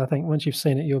out, because I think once you've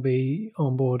seen it, you'll be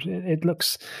on board. It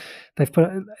looks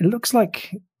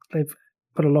like they've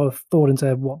put a lot of thought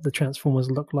into what the Transformers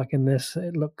look like in this.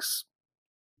 It looks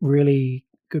really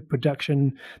good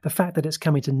production. The fact that it's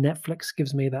coming to Netflix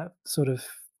gives me that sort of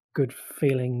good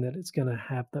feeling that it's going to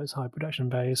have those high production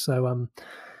values. So,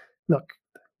 look,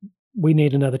 we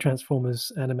need another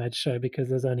Transformers animated show, because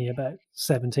there's only about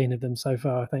 17 of them so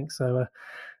far, I think. So,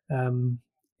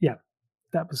 yeah,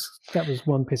 that was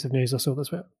one piece of news I saw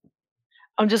this week.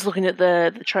 I'm just looking at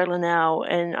the trailer now,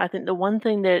 and I think the one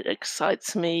thing that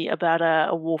excites me about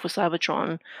a War for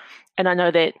Cybertron, and I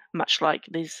know that much like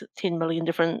there's 10 million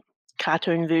different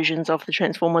cartoon versions of the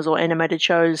Transformers or animated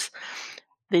shows,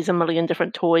 there's a million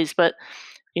different toys, but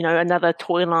another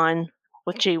toy line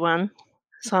with G1,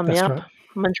 sign me up. Right.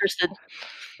 I'm interested.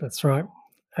 That's right.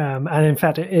 And in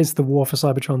fact, it is the War for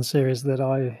Cybertron series that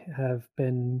I have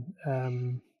been,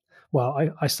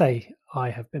 I say I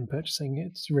have been purchasing.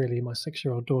 It's really my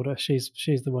 6-year-old daughter. She's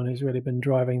the one who's really been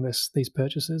driving these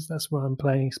purchases. That's where I'm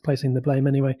placing the blame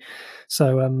anyway.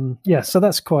 So, so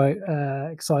that's quite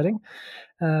exciting.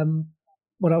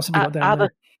 What else have you got down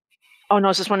there? I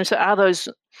was just wondering, so are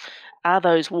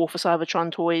those War for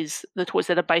Cybertron toys the toys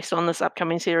that are based on this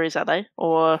upcoming series, are they?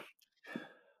 Or...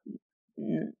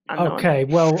 Okay,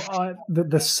 well,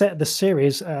 the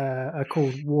series are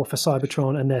called War for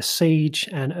Cybertron, and they're Siege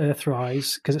and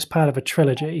Earthrise, because it's part of a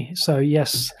trilogy. So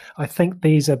yes, I think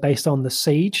these are based on the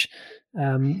Siege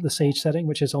setting,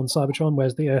 which is on Cybertron,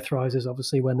 whereas the Earthrise is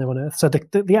obviously when they're on Earth. So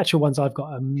the actual ones I've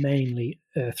got are mainly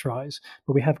Earthrise,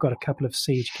 but we have got a couple of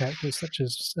Siege characters, such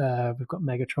as we've got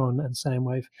Megatron and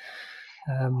Soundwave.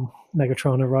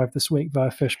 Megatron arrived this week via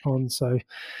Fishpond, so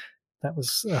that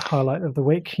was a highlight of the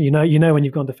week. You know, when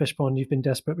you've gone to Fishpond, you've been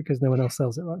desperate because no one else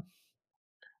sells it, right?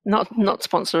 Not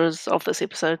sponsors of this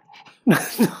episode. Not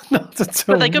at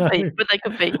all. But they could be.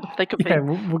 They could be.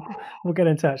 We'll get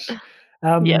in touch.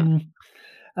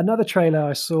 Another trailer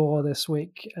I saw this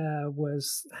week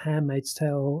was Handmaid's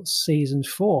Tale season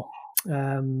 4.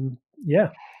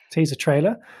 Teaser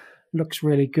trailer. Looks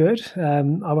really good. I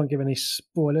won't give any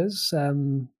spoilers,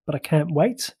 but I can't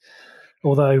wait.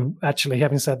 Although, actually,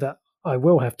 having said that, I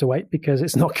will have to wait because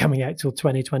it's not coming out till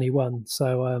 2021.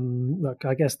 So, look,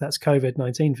 I guess that's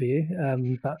COVID-19 for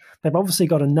you. But they've obviously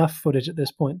got enough footage at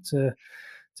this point to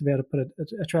be able to put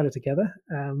a trailer together.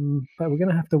 But we're going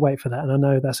to have to wait for that. And I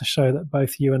know that's a show that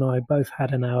both you and I both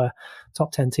had in our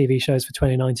top 10 TV shows for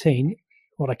 2019.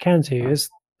 what I can tell you is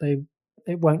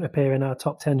it won't appear in our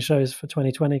top 10 shows for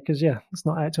 2020 because it's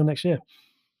not out till next year.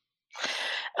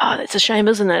 Oh, that's a shame,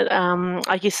 isn't it?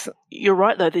 I guess you're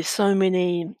right, though. There's so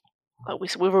many, like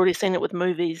we've already seen it with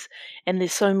movies, and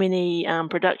there's so many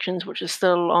productions which are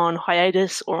still on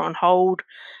hiatus or on hold.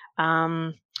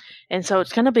 And so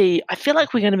it's going to be, I feel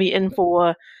like we're going to be in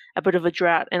for a bit of a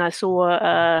drought. And I saw,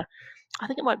 I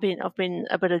think it might be, I've been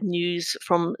a bit of news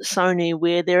from Sony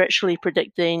where they're actually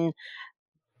predicting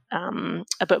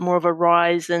a bit more of a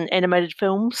rise in animated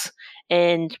films,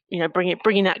 and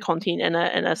bringing that content in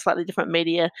a slightly different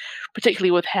media,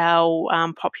 particularly with how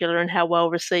popular and how well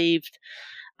received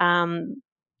the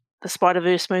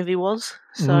Spider-Verse movie was.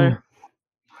 So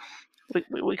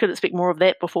we could expect more of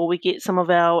that before we get some of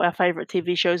our favourite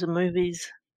TV shows and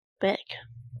movies back.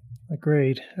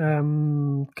 Agreed. A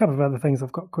couple of other things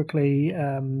I've got quickly.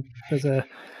 There's a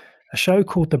show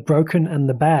called The Broken and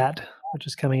the Bad, which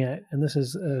is coming out, and this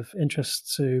is of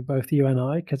interest to both you and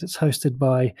I because it's hosted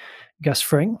by Gus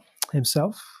Fring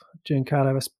himself,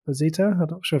 Giancarlo Esposito. I'm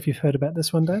not sure if you've heard about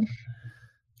this one, Dan.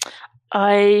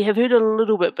 I have heard a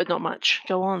little bit, but not much.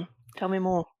 Go on, tell me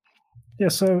more. Yeah,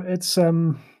 so it's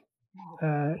a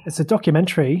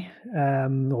documentary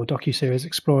or docuseries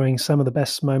exploring some of the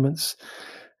best moments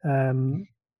from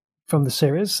the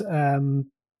series.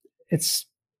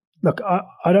 Look,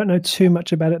 I don't know too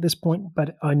much about it at this point,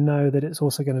 but I know that it's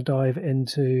also going to dive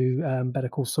into Better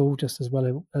Call Saul just as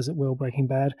well as it will Breaking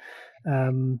Bad.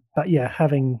 But yeah,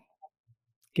 having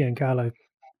Giancarlo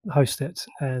host it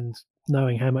and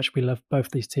knowing how much we love both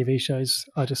these TV shows,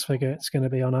 I just figure it's going to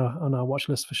be on our watch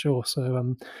list for sure.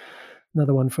 So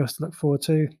another one for us to look forward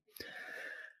to.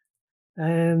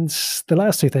 And the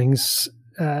last two things,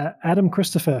 Adam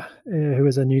Christopher, who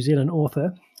is a New Zealand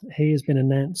author, he has been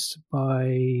announced by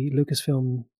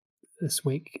Lucasfilm this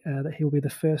week that he'll be the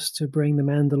first to bring The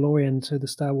Mandalorian to the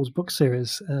Star Wars book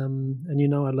series. And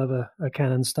I love a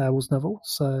canon Star Wars novel,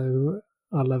 so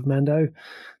I love Mando.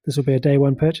 This will be a day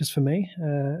one purchase for me,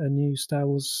 a new Star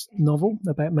Wars novel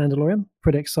about Mandalorian.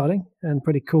 Pretty exciting and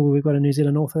pretty cool. We've got a New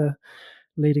Zealand author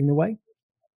leading the way.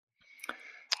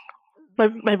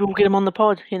 Maybe we'll get him on the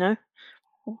pod, One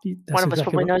of us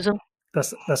probably knows him.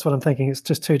 That's what I'm thinking. It's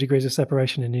just 2 degrees of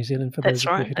separation in New Zealand for those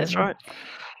of you who don't know. That's right.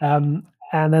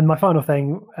 And then my final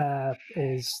thing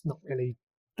is not really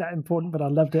that important, but I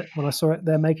loved it when I saw it.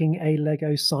 They're making a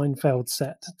Lego Seinfeld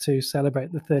set to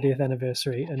celebrate the 30th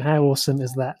anniversary, and how awesome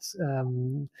is that?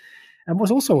 And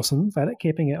what's also awesome about it,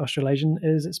 keeping it Australasian,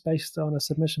 is it's based on a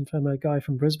submission from a guy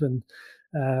from Brisbane.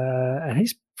 And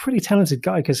he's a pretty talented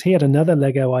guy because he had another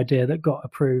Lego idea that got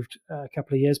approved a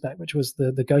couple of years back, which was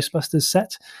the Ghostbusters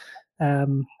set.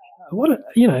 Dan, what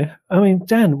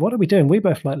are we doing? We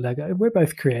both like Lego. We're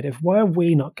both creative. Why are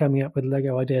we not coming up with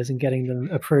Lego ideas and getting them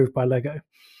approved by Lego?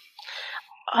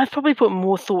 I've probably put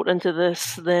more thought into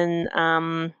this than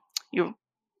you're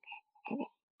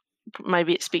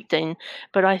maybe expecting,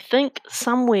 but I think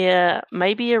somewhere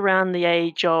maybe around the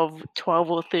age of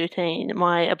 12 or 13,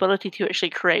 my ability to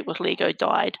actually create with Lego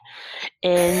died,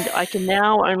 and I can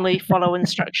now only follow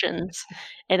instructions.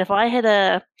 And if I had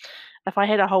a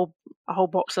whole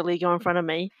box of Lego in front of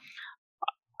me,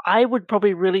 I would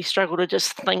probably really struggle to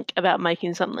just think about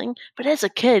making something. But as a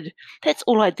kid, that's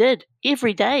all I did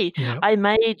every day. Yeah. I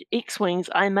made X-Wings.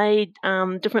 I made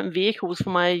different vehicles for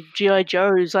my G.I.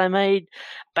 Joes. I made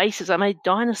bases. I made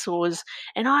dinosaurs.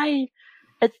 And I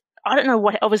don't know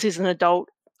what, obviously as an adult,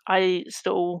 I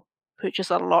still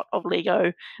purchase a lot of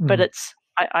Lego, but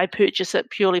I purchase it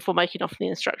purely for making off the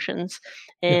instructions.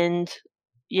 And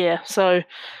so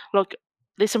look,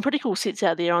 there's some pretty cool sets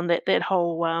out there on that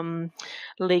whole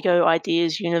Lego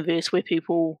Ideas universe where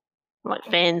people, like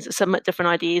fans, submit different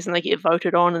ideas and they get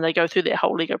voted on and they go through their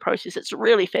whole Lego process. It's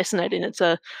really fascinating. I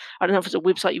don't know if it's a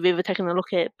website you've ever taken a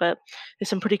look at, but there's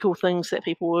some pretty cool things that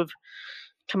people have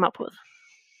come up with.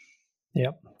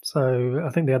 Yeah. So I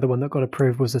think the other one that got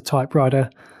approved was a typewriter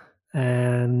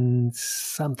and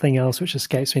something else which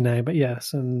escapes me now. But yeah,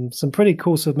 some pretty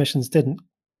cool submissions didn't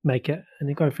make it, and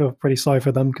you've got to feel pretty sorry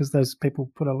for them because those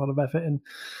people put a lot of effort in.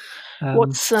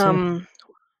 What's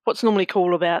normally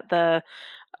cool about a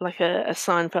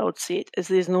Seinfeld set is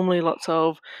there's normally lots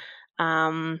of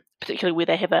particularly where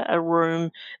they have a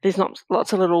room, there's not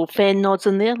lots of little fan nods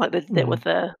in there, like that with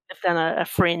they've done a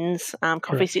Friends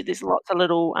coffee set. There's lots of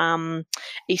little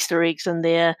Easter eggs in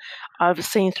there. I've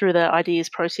seen through the ideas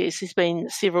process, there's been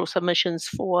several submissions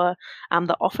for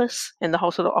the office and the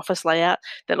whole sort of office layout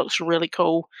that looks really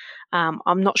cool. I'm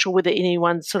not sure whether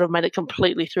anyone's sort of made it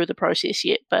completely through the process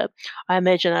yet, but I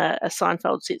imagine a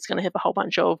Seinfeld set's going to have a whole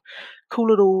bunch of cool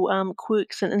little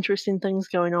quirks and interesting things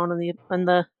going on in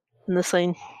the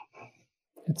scene.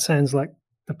 It sounds like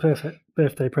the perfect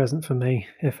birthday present for me.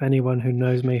 If anyone who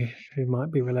knows me, who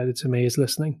might be related to me, is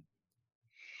listening.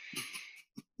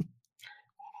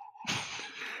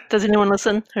 Does anyone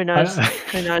listen? Who knows?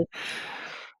 Who knows?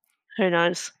 Who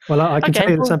knows? Well, I can Okay, tell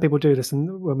you that well- some people do this,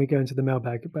 and when we go into the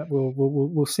mailbag, but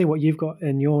we'll see what you've got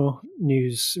in your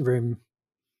newsroom.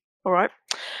 All right.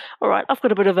 I've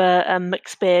got a bit of a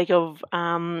mixed bag of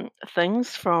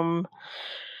things from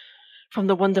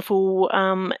the wonderful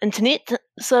internet.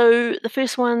 So the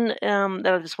first one that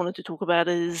I just wanted to talk about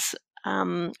is,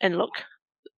 and look,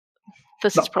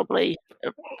 this is probably,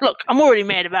 look, I'm already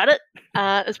mad about it.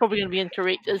 It's probably going to be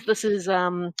incorrect. This is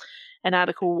an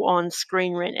article on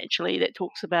Screen Rant actually that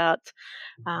talks about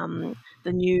the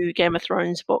new Game of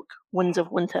Thrones book, Winds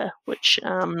of Winter, which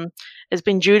has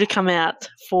been due to come out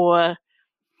for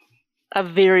a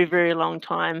very, very long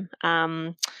time.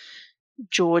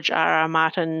 George R.R.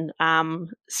 Martin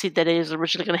said that he was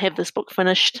originally going to have this book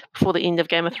finished before the end of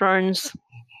Game of Thrones.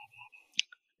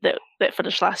 That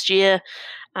finished last year.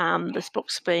 This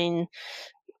book's been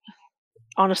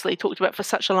honestly talked about for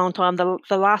such a long time. The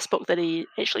last book that he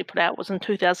actually put out was in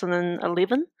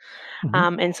 2011.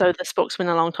 And so this book's been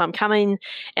a long time coming,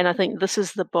 and I think this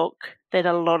is the book that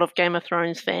a lot of Game of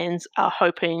Thrones fans are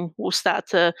hoping will start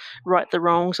to right the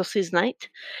wrongs of season 8.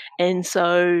 And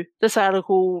so this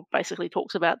article basically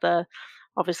talks about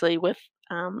obviously with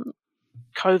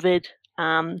COVID,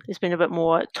 there's been a bit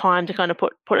more time to kind of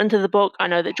put into the book. I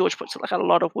know that George puts like a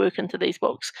lot of work into these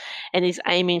books, and he's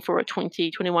aiming for a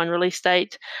 2021 release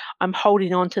date. I'm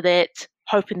holding on to that,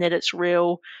 hoping that it's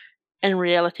real. In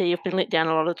reality, I've been let down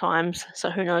a lot of times, so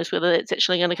who knows whether that's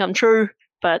actually going to come true.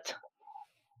 But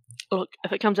look,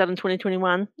 if it comes out in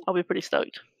 2021, I'll be pretty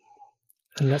stoked.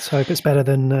 And let's hope it's better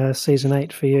than season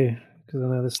 8 for you, because I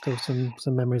know there's still some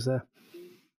memories there.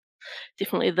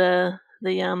 Definitely the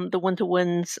winter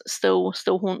winds still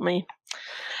haunt me.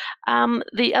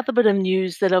 The other bit of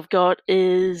news that I've got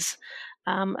is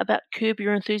about Curb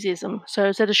Your Enthusiasm. So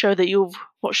is that a show that you've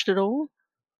watched at all?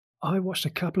 I watched a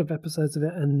couple of episodes of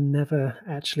it and never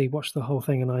actually watched the whole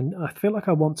thing, and I feel like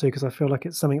I want to, because I feel like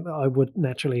it's something that I would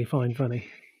naturally find funny.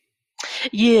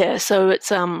 Yeah, so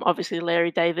it's obviously Larry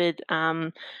David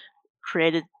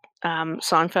created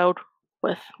Seinfeld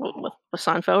with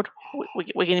Seinfeld.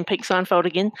 We're getting peak Seinfeld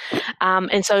again,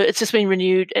 and so it's just been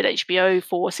renewed at HBO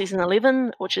for season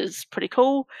 11, which is pretty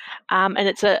cool. And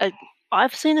it's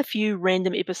I've seen a few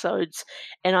random episodes,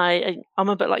 and I'm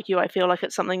a bit like you. I feel like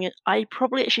it's something I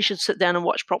probably actually should sit down and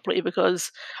watch properly,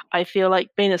 because I feel like,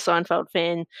 being a Seinfeld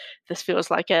fan, this feels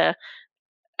like a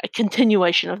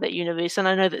continuation of that universe. And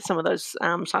I know that some of those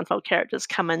Seinfeld characters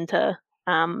come into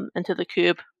the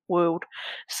Curb world,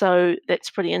 so that's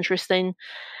pretty interesting.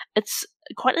 It's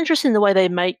quite interesting the way they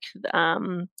make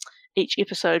each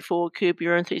episode for Curb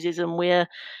Your Enthusiasm, where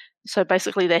so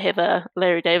basically they have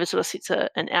Larry David sort of sets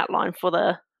an outline for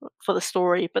the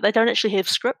story, but they don't actually have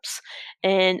scripts,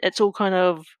 and it's all kind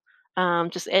of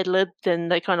just ad libbed,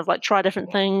 and they kind of like try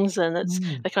different things, and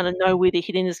they kind of know where they're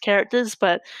heading as characters,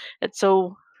 but it's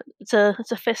a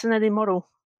fascinating model.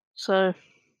 So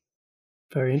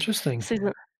Very interesting.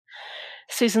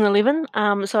 season 11.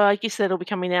 So I guess that'll be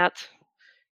coming out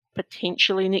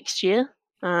potentially next year.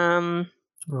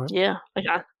 Right. Yeah,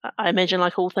 I imagine,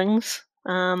 like all things.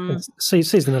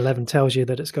 Season 11 tells you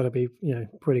that it's got to be,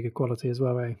 pretty good quality as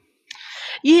well, eh?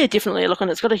 Yeah, definitely. Look, and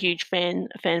it's got a huge fan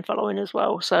following as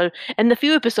well. So, and the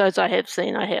few episodes I have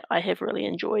seen, I have really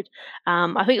enjoyed.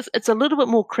 I think it's a little bit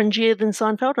more cringier than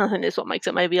Seinfeld, and I think that's what makes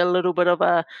it maybe a little bit of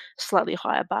a slightly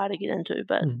higher bar to get into.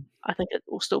 But I think it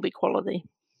will still be quality.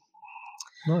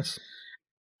 Nice.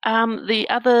 The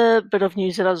other bit of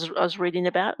news that I was reading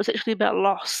about was actually about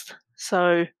Lost.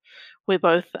 So we're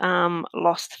both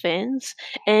Lost fans,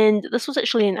 and this was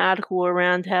actually an article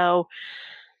around how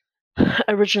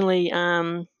originally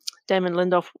Damon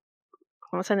Lindelof,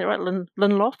 am I saying that right?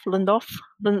 Lindelof,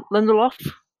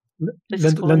 Lindelof,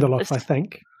 I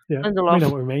think. Yeah, Lindelof. we know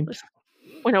what we mean.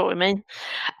 We know what we mean.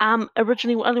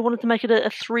 Originally, only wanted to make it a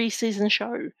 3-season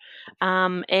show,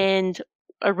 and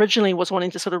originally was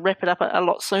wanting to sort of wrap it up a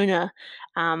lot sooner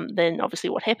than obviously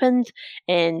what happened.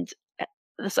 And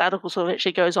this article sort of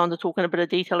actually goes on to talk in a bit of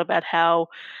detail about how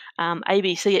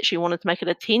ABC actually wanted to make it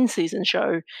a 10-season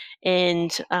show,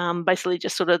 and basically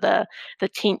just sort of the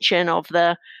tension of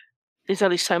there's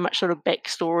only so much sort of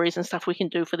backstories and stuff we can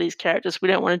do for these characters. We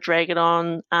don't want to drag it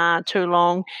on too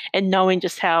long, and knowing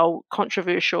just how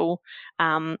controversial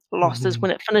Lost is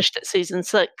when it finished at season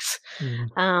 6.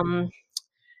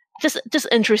 Just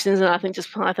interesting, and I think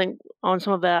on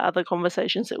some of our other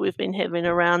conversations that we've been having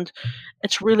around,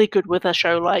 it's really good with a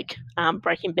show like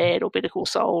Breaking Bad or Better Call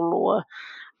Saul or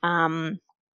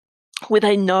where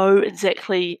they know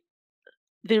exactly.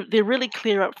 They're really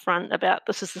clear up front about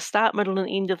this is the start, middle, and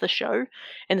end of the show,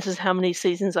 and this is how many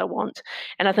seasons I want.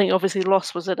 And I think obviously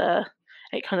Lost was at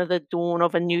kind of the dawn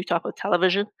of a new type of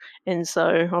television, and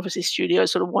so obviously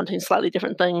studios sort of wanting slightly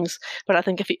different things. But I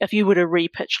think if you were to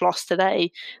repitch Lost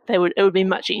today, it would be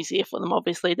much easier for them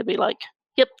obviously to be like,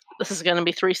 yep, this is going to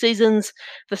be 3 seasons.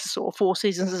 This is sort of 4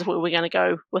 seasons. This is where we're going to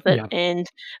go with it, Yeah. and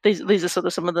these are sort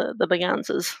of some of the big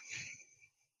answers.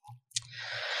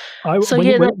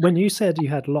 When you said you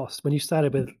had Lost, when you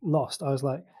started with Lost, I was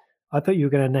like, I thought you were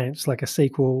going to announce like a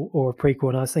sequel or a prequel,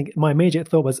 and I was thinking, my immediate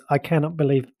thought was, I cannot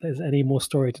believe there's any more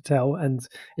story to tell. And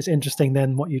it's interesting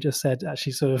then what you just said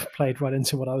actually sort of played right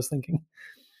into what I was thinking.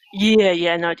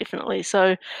 Yeah, no, definitely.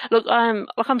 So, look, I'm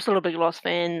still a big Lost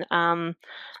fan.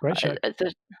 Great show.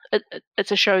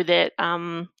 It's a show that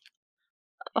I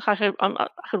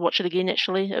could watch it again.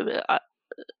 Actually,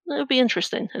 it'll be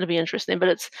interesting.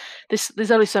 But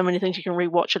there's only so many things you can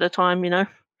rewatch at a time.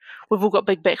 We've all got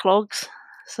big backlogs,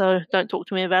 so don't talk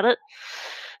to me about it.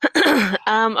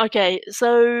 Okay,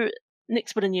 so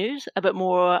next bit of news, a bit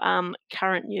more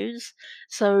current news.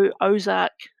 So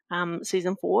Ozark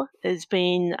season 4 has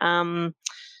been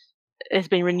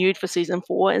renewed for season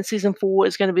 4, and season 4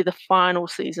 is going to be the final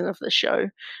season of the show.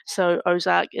 So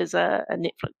Ozark is a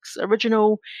Netflix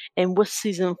original, and with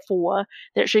season 4,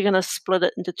 they're actually going to split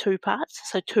it into 2 parts,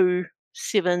 so 2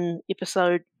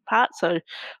 7-episode parts, so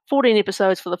 14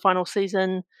 episodes for the final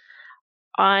season.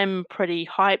 I'm pretty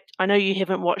hyped. I know you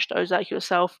haven't watched Ozark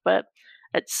yourself, but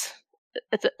it's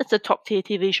it's a top tier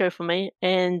TV show for me,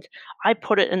 and I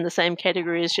put it in the same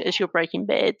category as your Breaking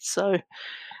Bad. So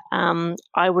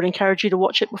I would encourage you to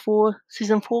watch it before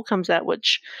season 4 comes out,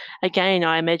 which again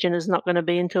I imagine is not going to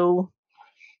be until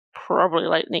probably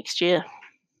late next year.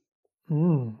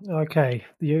 Okay,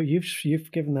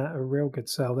 you've given that a real good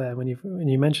sell there when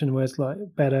you mentioned words like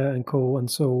better and cool and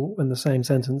so in the same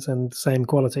sentence and same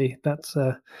quality. That's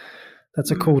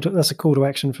a call to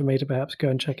action for me to perhaps go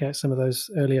and check out some of those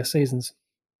earlier seasons.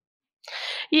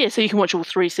 Yeah, so you can watch all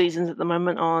 3 seasons at the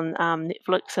moment on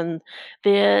Netflix, and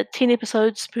they're 10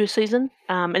 episodes per season,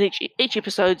 and each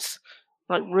episode's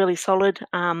like really solid.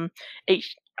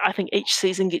 I think each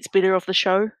season gets better of the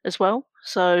show as well.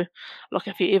 So, look,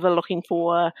 if you're ever looking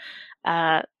for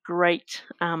a great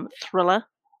thriller,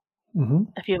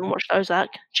 if you haven't watched Ozark,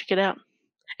 check it out.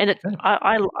 And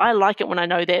I like it when I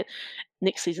know that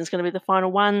next season's going to be the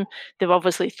final one. They've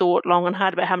obviously thought long and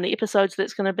hard about how many episodes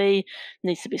that's going to be. It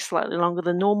needs to be slightly longer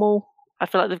than normal. I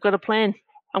feel like they've got a plan.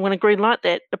 I'm going to green light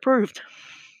that. Approved.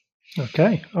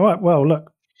 Okay. All right. Well,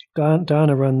 look,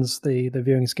 Diana runs the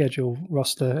viewing schedule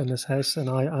roster in this house, and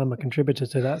I'm a contributor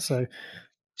to that. So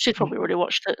She's probably already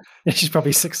watched it. she's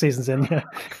probably 6 seasons in. Yeah.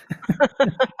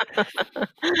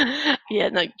 Yeah,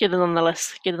 no, get it on the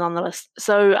list.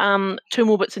 So 2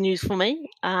 more bits of news for me,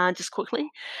 just quickly.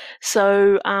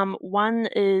 So one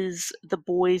is The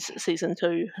Boys season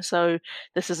 2. So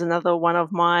this is another one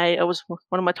of my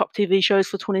top TV shows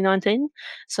for 2019.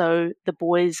 So The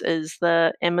Boys is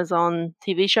the Amazon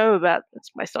TV show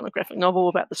it's based on a graphic novel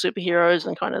about the superheroes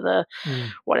and kind of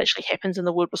what actually happens in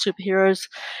the world of superheroes.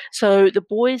 So The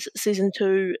Boys season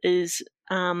 2 is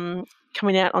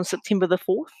coming out on September the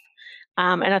 4th.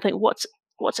 And I think what's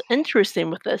interesting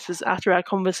with this is after our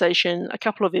conversation a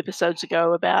couple of episodes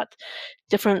ago about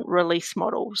different release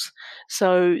models.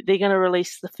 So they're going to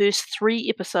release the first 3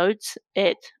 episodes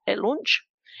at launch,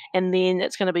 and then they're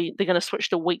going to switch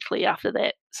to weekly after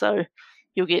that. So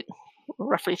you'll get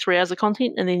roughly 3 hours of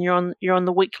content, and then you're on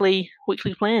the weekly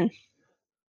plan.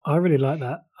 I really like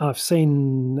that. I've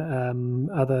seen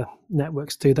other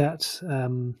networks do that.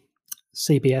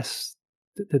 CBS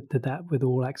did that with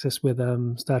All Access with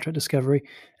Star Trek Discovery,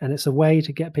 and it's a way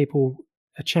to get people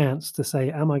a chance to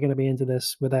say, am I going to be into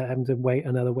this without having to wait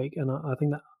another week? And I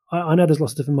think that I know there's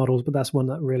lots of different models, but that's one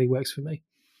that really works for me.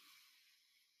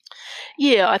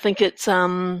 Yeah, I think it's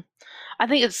good.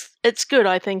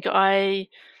 I think I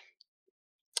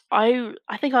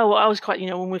was quite,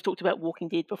 when we've talked about Walking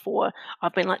Dead before,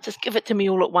 I've been like, just give it to me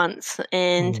all at once.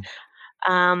 And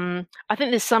I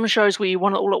think there's some shows where you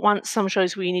want it all at once, some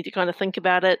shows where you need to kind of think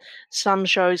about it, some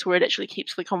shows where it actually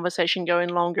keeps the conversation going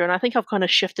longer. And I think I've kind of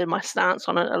shifted my stance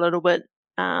on it a little bit.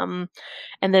 And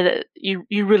that you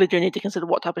really do need to consider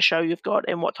what type of show you've got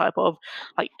and what type of,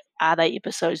 like, are they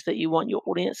episodes that you want your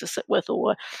audience to sit with,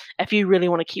 or if you really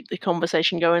want to keep the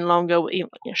conversation going longer,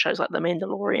 shows like The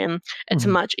Mandalorian, it's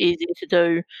much easier to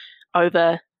do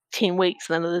over 10 weeks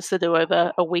than it is to do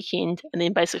over a weekend, and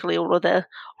then basically all of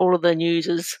the news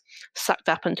is sucked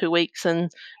up in 2 weeks and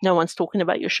no one's talking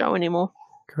about your show anymore.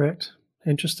 Correct.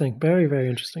 Interesting. Very, very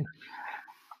interesting.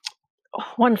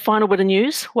 one final bit of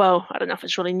news. Well, I don't know if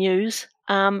it's really news,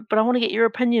 but I want to get your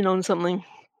opinion on something.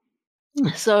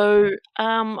 So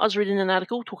I was reading an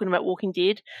article talking about Walking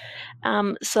Dead.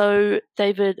 So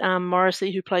David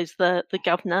Morrissey, who plays the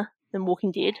governor in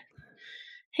Walking Dead,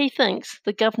 he thinks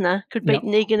the governor could beat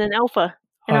Negan and Alpha.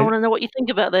 And I want to know what you think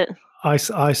about that. I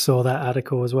saw that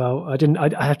article as well.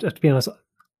 I have to be honest.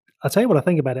 I'll tell you what I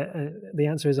think about it. The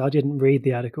answer is I didn't read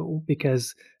the article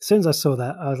because as soon as I saw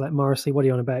that, I was like, Morrissey, what are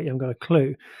you on about? You haven't got a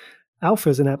clue.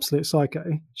 Alpha's an absolute psycho.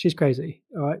 She's crazy.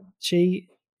 All right. She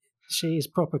is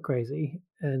proper crazy.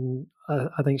 And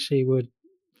I think she would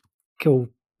kill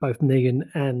both Negan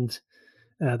and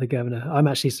the governor. I'm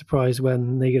actually surprised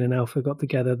when Negan and Alpha got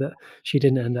together that she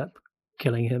didn't end up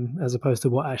killing him, as opposed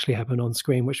to what actually happened on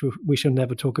screen, which we shall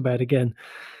never talk about again.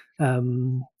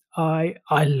 I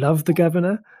love the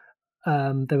governor.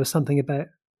 There was something about,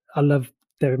 I love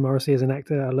David Morrissey as an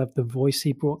actor. I love the voice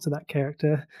he brought to that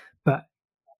character. But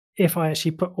if I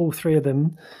actually put all three of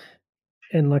them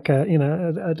in like a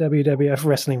WWF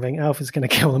wrestling ring, Alpha's going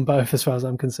to kill them both, as far as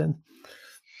I'm concerned.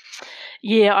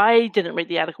 Yeah, I didn't read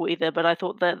the article either, but I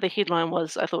thought that the headline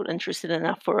was, interesting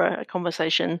enough for a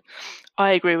conversation.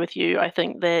 I agree with you. I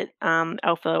think that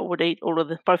Alpha would eat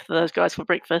both of those guys for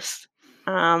breakfast,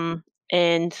 and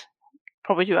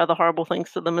probably do other horrible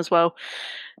things to them as well.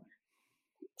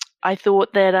 I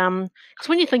thought that because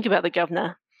when you think about the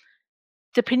governor,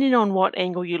 depending on what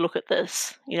angle you look at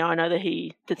this, I know that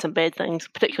he did some bad things,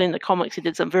 particularly in the comics. He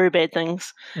did some very bad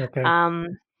things. Okay.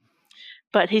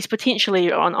 But he's potentially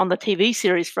on the TV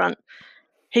series front.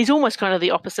 He's almost kind of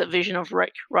the opposite version of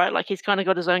Rick, right? Like he's kind of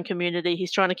got his own community.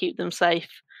 He's trying to keep them safe.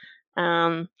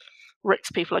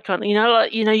 Rick's people are kind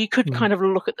of, you could kind of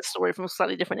look at the story from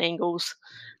slightly different angles.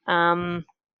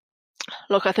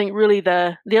 Look, I think really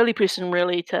the only person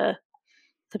really to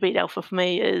beat Alpha for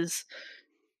me is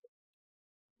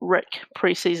Rick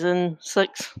pre-season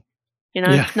 6.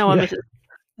 No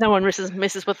one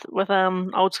messes with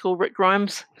old school Rick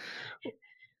Grimes.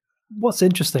 What's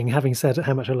interesting, having said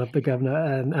how much I love the governor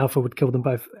and Alpha would kill them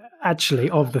both, actually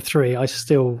of the three, I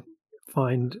still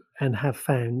find and have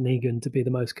found Negan to be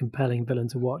the most compelling villain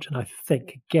to watch. And I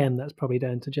think, again, that's probably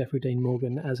down to Jeffrey Dean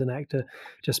Morgan as an actor,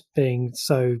 just being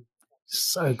so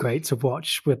great to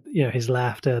watch with, his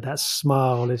laughter, that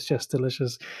smile is just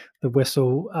delicious. The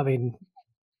whistle, I mean,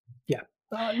 yeah.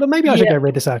 But maybe I should go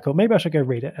read this article. Maybe I should go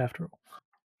read it after all.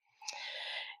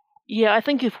 Yeah, I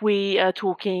think if we are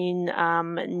talking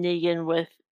Negan with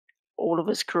all of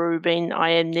his crew being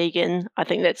I Am Negan, I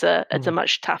think that's it's a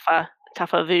much tougher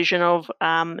version of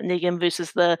Negan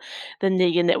versus the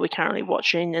Negan that we're currently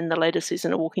watching in the latest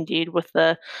season of Walking Dead, with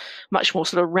the much more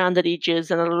sort of rounded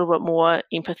edges and a little bit more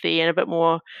empathy and a bit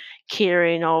more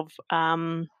caring of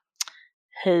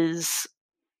his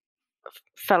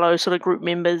fellow sort of group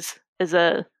members as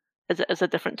a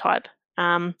different type.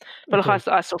 But okay. Look,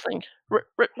 I still think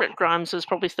Rick Grimes is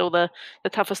probably still the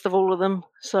toughest of all of them.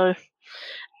 So,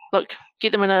 look,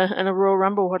 get them in a Royal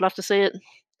Rumble. I'd love to see it.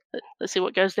 Let's see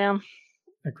what goes down.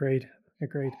 Agreed.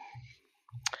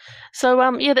 So,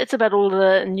 that's about all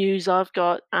the news I've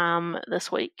got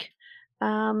this week.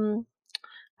 Paul,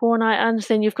 and I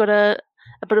understand you've got a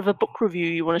bit of a book review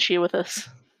you want to share with us.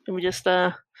 Let me just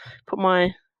put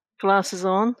my glasses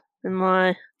on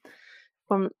and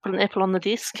put an apple on the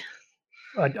desk.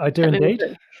 I do indeed.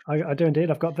 I do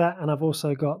indeed. I've got that, and I've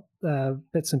also got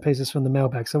bits and pieces from the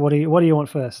mailbag. So what do you want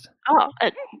first? Oh,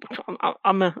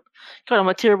 I'm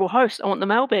a terrible host. I want the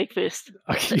mailbag first.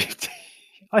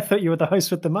 I thought you were the host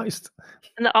with the most.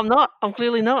 No, I'm not. I'm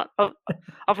clearly not.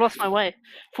 I've lost my way.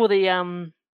 For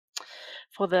the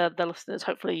listeners,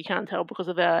 hopefully you can't tell because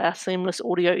of our seamless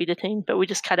audio editing, but we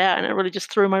just cut out and it really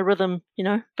just threw my rhythm,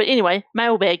 But anyway,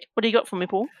 mailbag. What do you got for me,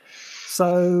 Paul?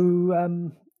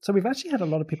 So we've actually had a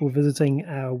lot of people visiting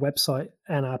our website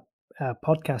and our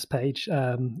podcast page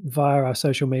via our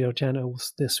social media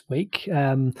channels this week.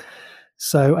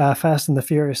 So our Fast and the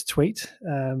Furious tweet,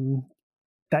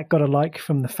 that got a like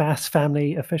from the Fast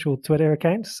Family official Twitter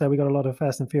account. So we got a lot of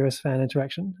Fast and Furious fan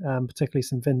interaction, particularly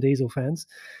some Vin Diesel fans.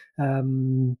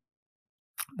 That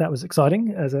was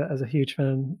exciting. As a huge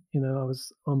fan, I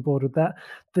was on board with that.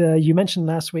 You mentioned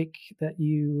last week that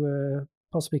you were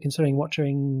possibly considering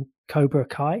watching Cobra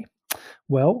Kai.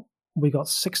 Well, we got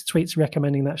 6 tweets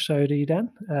recommending that show to you, Dan.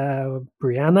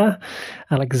 Brianna,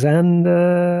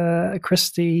 Alexander,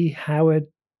 Christy, Howard,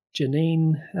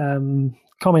 Janine.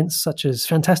 Comments such as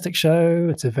fantastic show,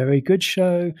 it's a very good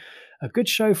show, a good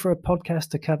show for a podcast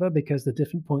to cover because the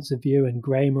different points of view and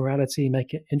grey morality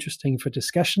make it interesting for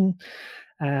discussion.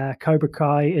 Cobra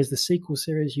Kai is the sequel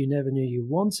series you never knew you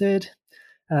wanted.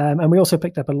 And we also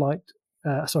picked up a like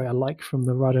a like from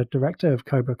the writer director of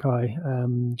Cobra Kai,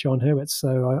 John Hurwitz.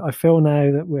 So I feel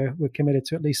now that we're committed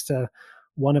to at least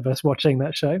one of us watching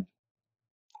that show.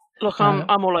 Look, I'm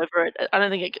all over it. I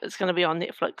don't think it's going to be on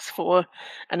Netflix for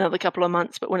another couple of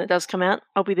months, but when it does come out,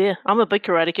 I'll be there. I'm a big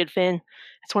Karate Kid fan.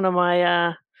 It's one of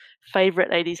my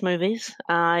favorite '80s movies.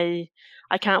 I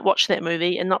can't watch that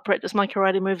movie and not practice my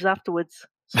karate moves afterwards.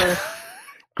 So.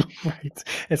 Great.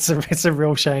 It's a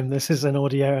real shame this is an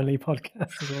audio only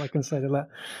podcast, is all I can say to that.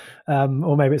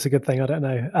 Or maybe it's a good thing, I don't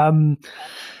know.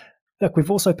 Look,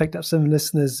 we've also picked up some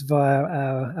listeners via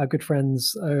our good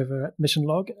friends over at Mission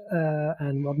Log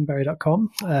and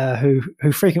roddenberry.com who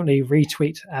frequently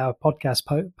retweet our podcast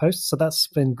posts. So that's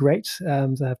been great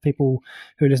to have people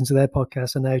who listen to their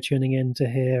podcast are now tuning in to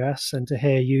hear us and to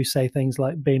hear you say things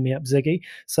like "Beam me up, Ziggy."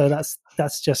 So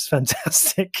that's just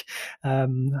fantastic.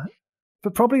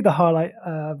 But probably the highlight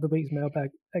of the week's mailbag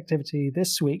activity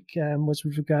this week was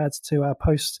with regards to our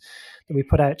post that we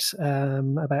put out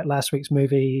about last week's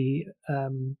movie,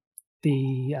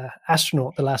 The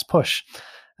Astronaut, The Last Push.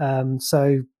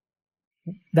 So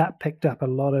that picked up a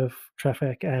lot of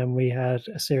traffic, and we had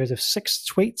a series of 6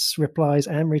 tweets, replies,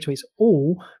 and retweets,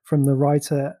 all from the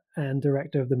writer and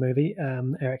director of the movie,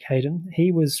 Eric Hayden.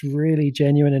 He was really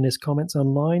genuine in his comments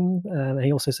online.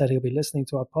 He also said he'll be listening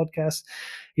to our podcast.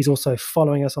 He's also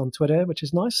following us on Twitter, which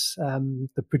is nice.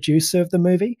 The producer of the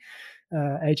movie,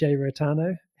 AJ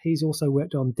Rotano, he's also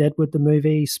worked on Deadwood, the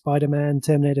movie, Spider-Man,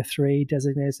 Terminator 3,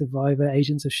 Designated Survivor,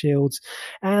 Agents of S.H.I.E.L.D.,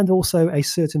 and also a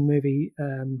certain movie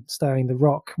starring The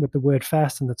Rock with the word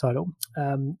fast in the title.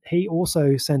 He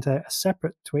also sent out a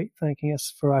separate tweet thanking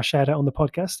us for our shout out on the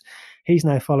podcast. He's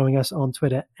now following us on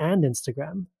Twitter and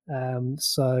Instagram.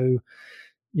 So,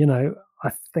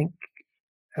 I think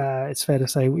it's fair to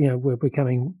say, we're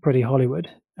becoming pretty Hollywood.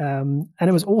 And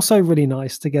it was also really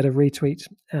nice to get a retweet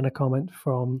and a comment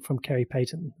from Kerry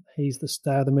Payton. He's the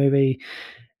star of the movie.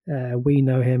 We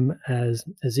know him as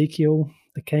Ezekiel,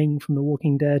 the king from The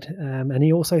Walking Dead. And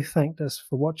he also thanked us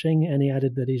for watching, and he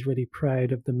added that he's really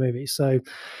proud of the movie. So,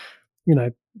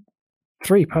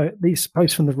 these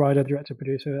posts from the writer, director,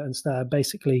 producer, and star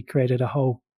basically created a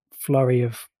whole flurry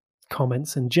of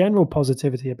comments and general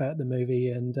positivity about the movie,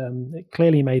 and it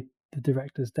clearly made the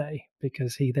director's day,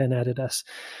 because he then added us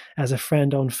as a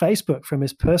friend on Facebook from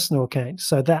his personal account.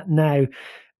 So that now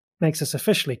makes us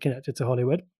officially connected to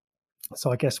Hollywood.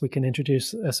 So I guess we can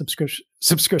introduce a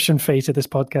subscription fee to this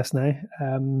podcast now.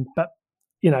 But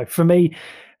for me,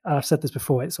 I've said this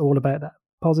before, it's all about that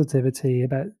positivity,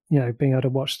 about being able to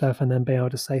watch stuff and then being able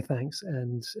to say thanks,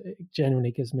 and it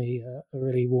genuinely gives me a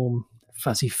really warm,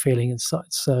 fuzzy feeling inside.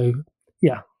 So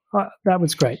yeah, that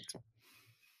was great.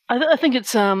 I think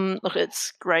it's look,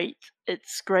 it's great.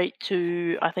 It's great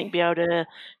to, I think, be able to.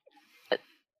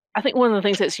 I think one of the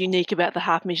things that's unique about the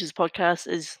Half Measures podcast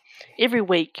is every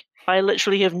week I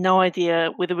literally have no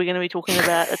idea whether we're going to be talking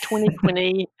about a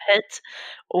 2020 hit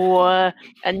or a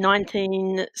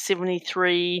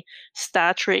 1973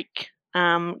 Star Trek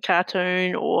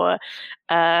cartoon or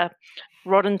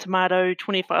Rotten Tomato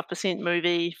 25%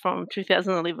 movie from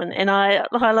 2011, and I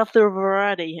love the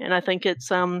variety, and I think it's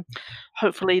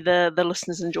hopefully the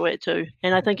listeners enjoy it too.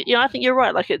 And I think you're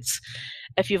right. Like, it's,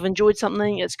 if you've enjoyed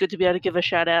something, it's good to be able to give a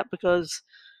shout out, because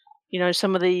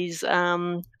some of these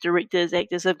directors,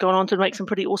 actors have gone on to make some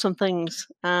pretty awesome things,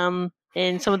 and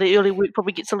some of the early work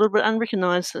probably gets a little bit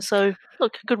unrecognised. So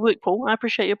look, good work, Paul. I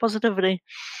appreciate your positivity.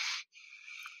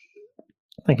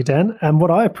 Thank you, Dan. And what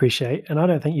I appreciate, and I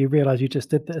don't think you realize you just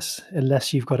did this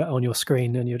unless you've got it on your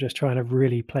screen and you're just trying to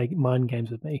really play mind games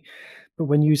with me. But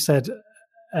when you said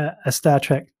a Star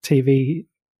Trek TV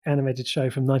animated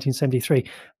show from 1973,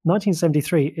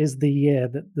 1973 is the year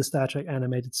that the Star Trek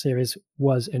animated series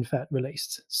was in fact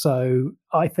released. So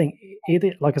I think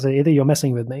either you're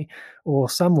messing with me, or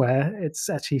somewhere it's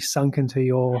actually sunk into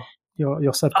your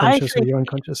subconscious or your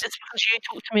unconscious. It's because you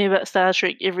talk to me about Star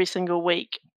Trek every single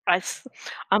week.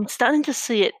 I'm starting to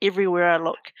see it everywhere I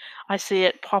look. I see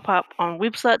it pop up on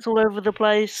websites all over the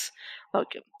place.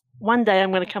 Look, one day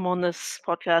I'm going to come on this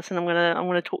podcast and I'm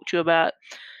going to talk to you about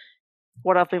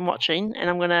what I've been watching, and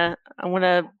I'm going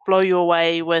to blow you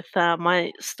away with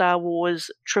my Star Wars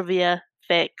trivia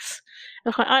facts.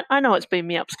 Look, I know it's beamed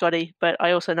me up, Scotty, but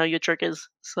I also know your triggers.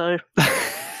 So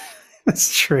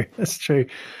That's true.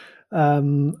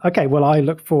 Okay, well, I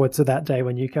look forward to that day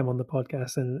when you come on the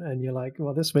podcast and you're like,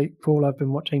 well, this week, Paul, I've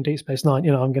been watching Deep Space Nine.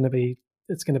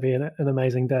 It's going to be an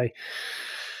amazing day.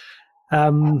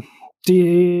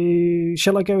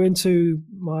 Shall I go into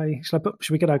should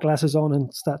we get our glasses on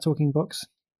and start talking books?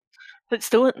 Let's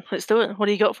do it. What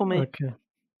do you got for me? Okay.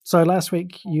 So last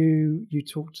week you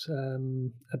talked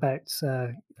about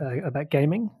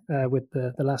gaming with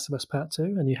the Last of Us Part 2,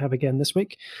 and you have again this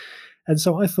week. And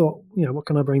so I thought, what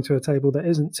can I bring to a table that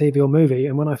isn't TV or movie?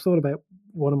 And when I thought about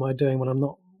what am I doing when I'm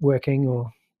not working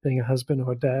or being a husband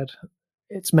or a dad,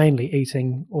 it's mainly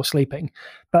eating or sleeping.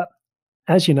 But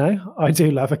as you know, I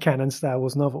do love a canon Star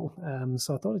Wars novel.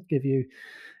 So I thought I'd give you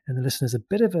and the listeners a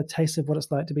bit of a taste of what it's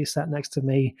like to be sat next to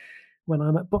me when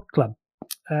I'm at book club.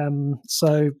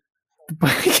 So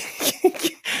Book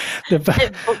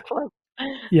club.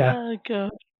 Yeah. Oh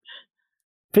god.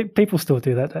 People still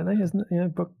do that, don't they? Isn't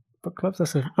it? Book clubs.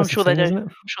 That's I'm sure thing, they do. isn't it?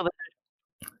 I'm sure they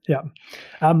do.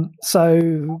 Yeah.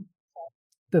 So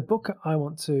the book I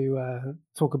want to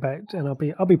talk about, and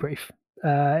I'll be brief,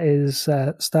 is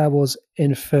Star Wars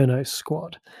Inferno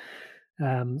Squad.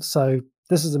 So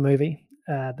this is a movie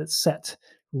that's set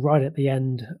right at the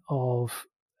end of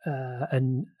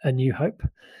A New Hope.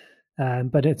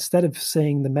 But instead of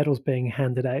seeing the medals being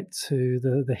handed out to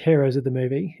the heroes of the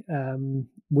movie,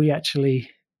 we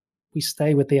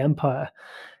stay with the Empire,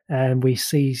 and we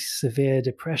see severe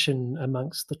depression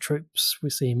amongst the troops. We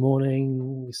see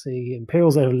mourning. We see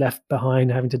Imperials that are left behind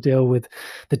having to deal with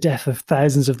the death of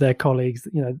thousands of their colleagues.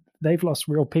 They've lost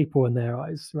real people in their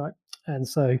eyes, right? And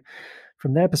so,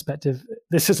 from their perspective,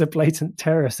 this is a blatant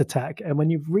terrorist attack. And when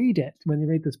you read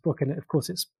this book, and of course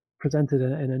it's presented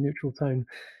in a neutral tone,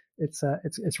 it's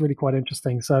really quite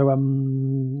interesting. So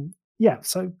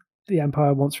so the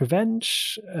Empire wants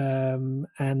revenge,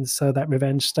 and so that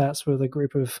revenge starts with a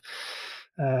group of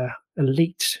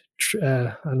elite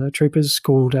troopers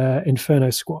called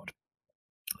Inferno Squad,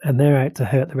 and they're out to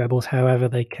hurt the rebels however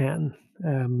they can.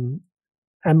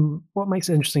 And what makes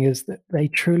it interesting is that they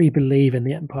truly believe in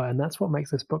the Empire, and that's what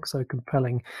makes this book so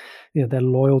compelling. They're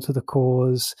loyal to the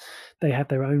cause. They have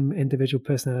their own individual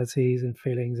personalities and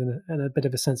feelings, and a bit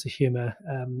of a sense of humor.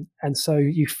 And so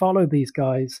you follow these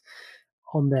guys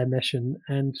on their mission,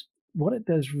 and what it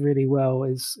does really well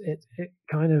is it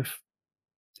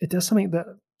does something that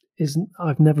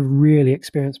I've never really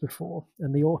experienced before.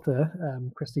 And the author,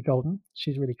 Christy Golden,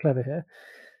 she's really clever here.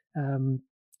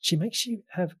 She makes you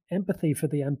have empathy for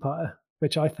the Empire,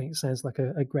 which I think sounds like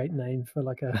a great name for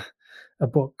like a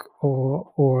book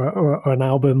or an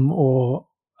album, or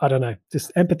I don't know,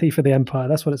 just empathy for the Empire.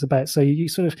 That's what it's about. So you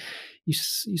sort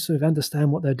of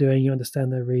understand what they're doing. You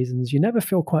understand their reasons. You never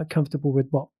feel quite comfortable with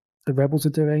what the rebels are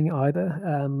doing either.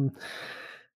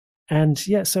 And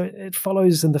yeah, so it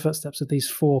follows in the footsteps of these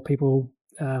four people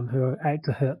who are out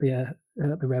to hurt the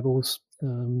rebels,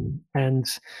 and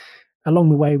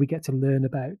along the way, we get to learn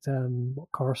about what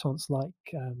Coruscant's like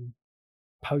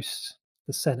post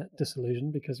the Senate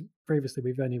dissolution, because previously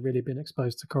we've only really been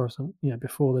exposed to Coruscant,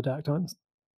 before the Dark Times.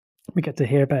 We get to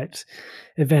hear about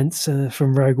events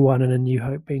from Rogue One and A New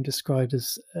Hope being described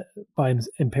as by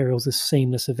Imperials as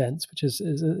seamless events, which is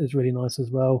really nice as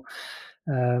well.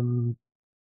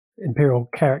 Imperial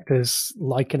characters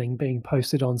likening being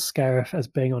posted on Scarif as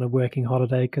being on a working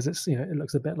holiday because it's it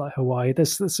looks a bit like Hawaii.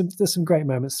 There's some great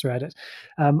moments throughout it.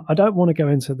 I don't want to go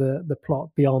into the plot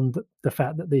beyond the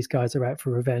fact that these guys are out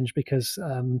for revenge, because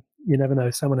you never know,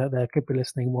 someone out there could be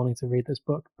listening wanting to read this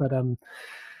book. But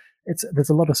there's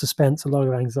a lot of suspense, a lot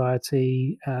of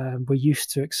anxiety. We're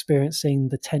used to experiencing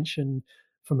the tension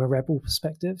from a rebel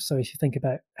perspective. So if you think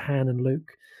about Han and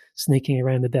Luke sneaking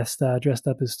around the Death Star dressed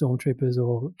up as stormtroopers,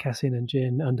 or Cassian and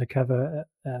Jyn undercover at,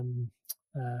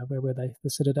 where were they? The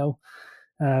Citadel.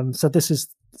 So this is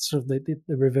sort of the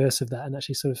reverse of that, and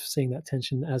actually sort of seeing that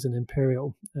tension as an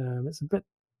Imperial. It's a bit,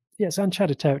 it's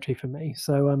uncharted territory for me.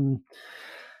 So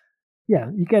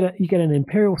you get an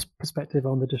Imperial perspective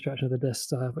on the destruction of the Death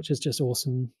Star, which is just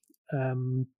awesome.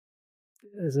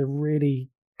 There's a really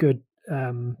good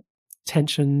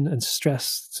tension and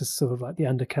stress to sort of like the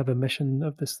undercover mission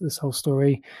of this whole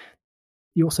story.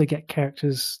 You also get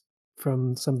characters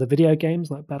from some of the video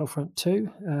games like Battlefront 2,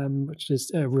 which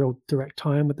is a real direct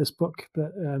tie-in with this book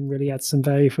that really adds some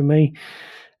value for me.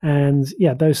 And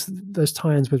yeah, those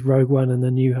tie-ins with Rogue One and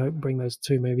The New Hope bring those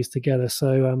two movies together.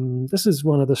 So this is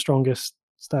one of the strongest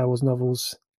Star Wars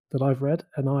novels that I've read,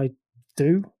 and I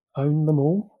do own them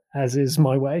all, as is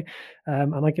my way.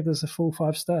 And I give this a full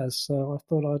 5 stars. So I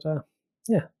thought I'd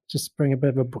just bring a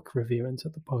bit of a book review into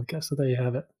the podcast. So there you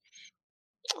have it.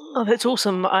 Oh, that's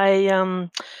awesome.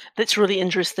 That's really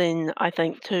interesting, I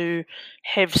think, to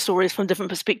have stories from different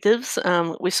perspectives.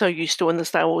 We're so used to, in the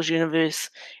Star Wars universe,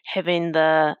 having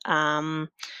the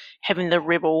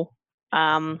rebel /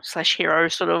 hero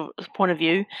sort of point of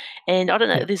view. And I don't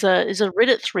know, there's a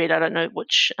Reddit thread, I don't know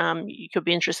which you could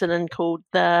be interested in, called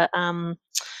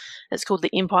it's called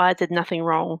The Empire Did Nothing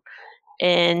Wrong.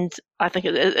 and I think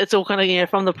it's all kind of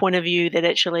from the point of view that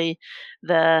actually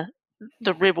the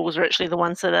rebels are actually the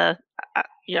ones that are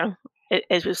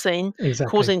as we've seen,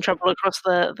 Exactly. causing trouble across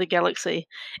the galaxy.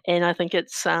 And I think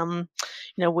it's we're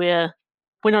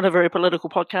not a very political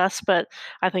podcast, but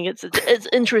I think it's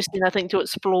interesting. I think to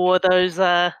explore those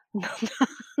not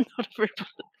a very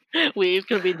we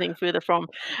couldn't be anything further from.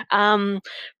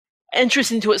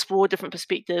 Interesting to explore different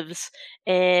perspectives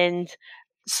and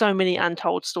so many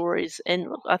untold stories. And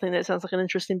I think that sounds like an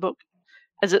interesting book.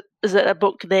 Is it a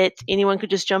book that anyone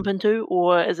could just jump into,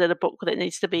 or is it a book that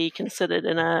needs to be considered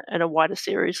in a wider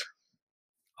series?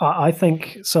 I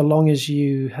think so long as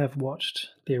you have watched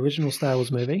the original Star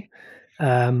Wars movie,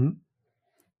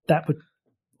 that would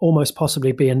almost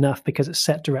possibly be enough because it's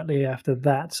set directly after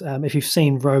that. If you've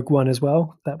seen Rogue One as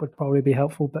well, that would probably be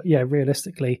helpful. But yeah,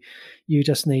 realistically, you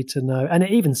just need to know, and it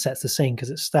even sets the scene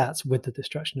because it starts with the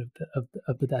destruction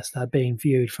of the Death Star being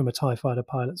viewed from a TIE fighter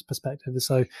pilot's perspective.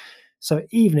 So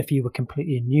even if you were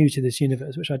completely new to this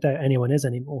universe, which I doubt anyone is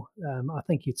anymore, I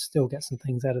think you'd still get some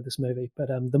things out of this movie. But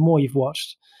the more you've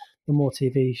watched, the more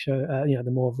TV show,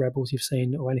 the more Rebels you've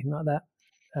seen or anything like that,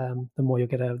 the more you'll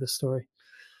get out of this story.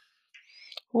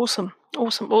 Awesome.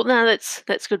 Well, no,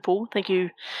 that's good, Paul. Thank you.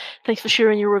 Thanks for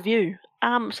sharing your review.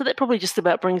 So that probably just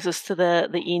about brings us to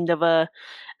the end of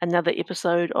another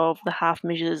episode of the Half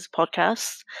Measures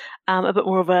podcast. A bit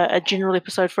more of a general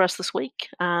episode for us this week.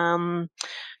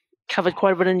 Covered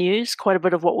quite a bit of news, quite a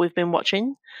bit of what we've been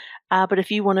watching. But if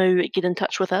you want to get in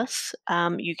touch with us,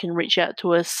 you can reach out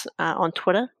to us on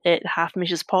Twitter at Half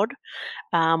Measures Pod.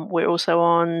 We're also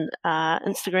on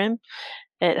Instagram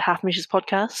at Half Measures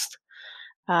Podcast.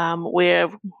 Where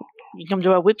you come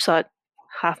to our website,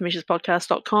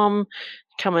 halfmeasurespodcast.com.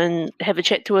 Come and have a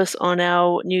chat to us on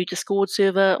our new Discord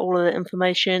server. All of the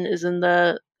information is in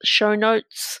the show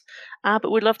notes.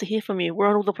 But we'd love to hear from you. We're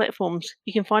on all the platforms.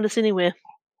 You can find us anywhere.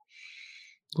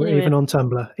 We're even on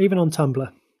Tumblr. Even on Tumblr.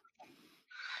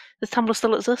 Does Tumblr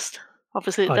still exist?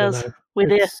 Obviously it does. Don't know. We're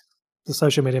there. The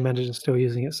social media manager is still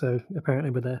using it, so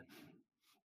apparently we're there.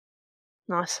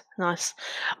 Nice.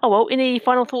 Oh, well, any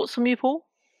final thoughts from you, Paul?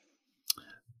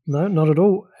 No, not at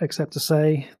all, except to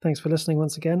say thanks for listening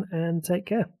once again and take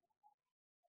care.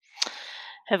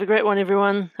 Have a great one,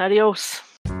 everyone. Adios.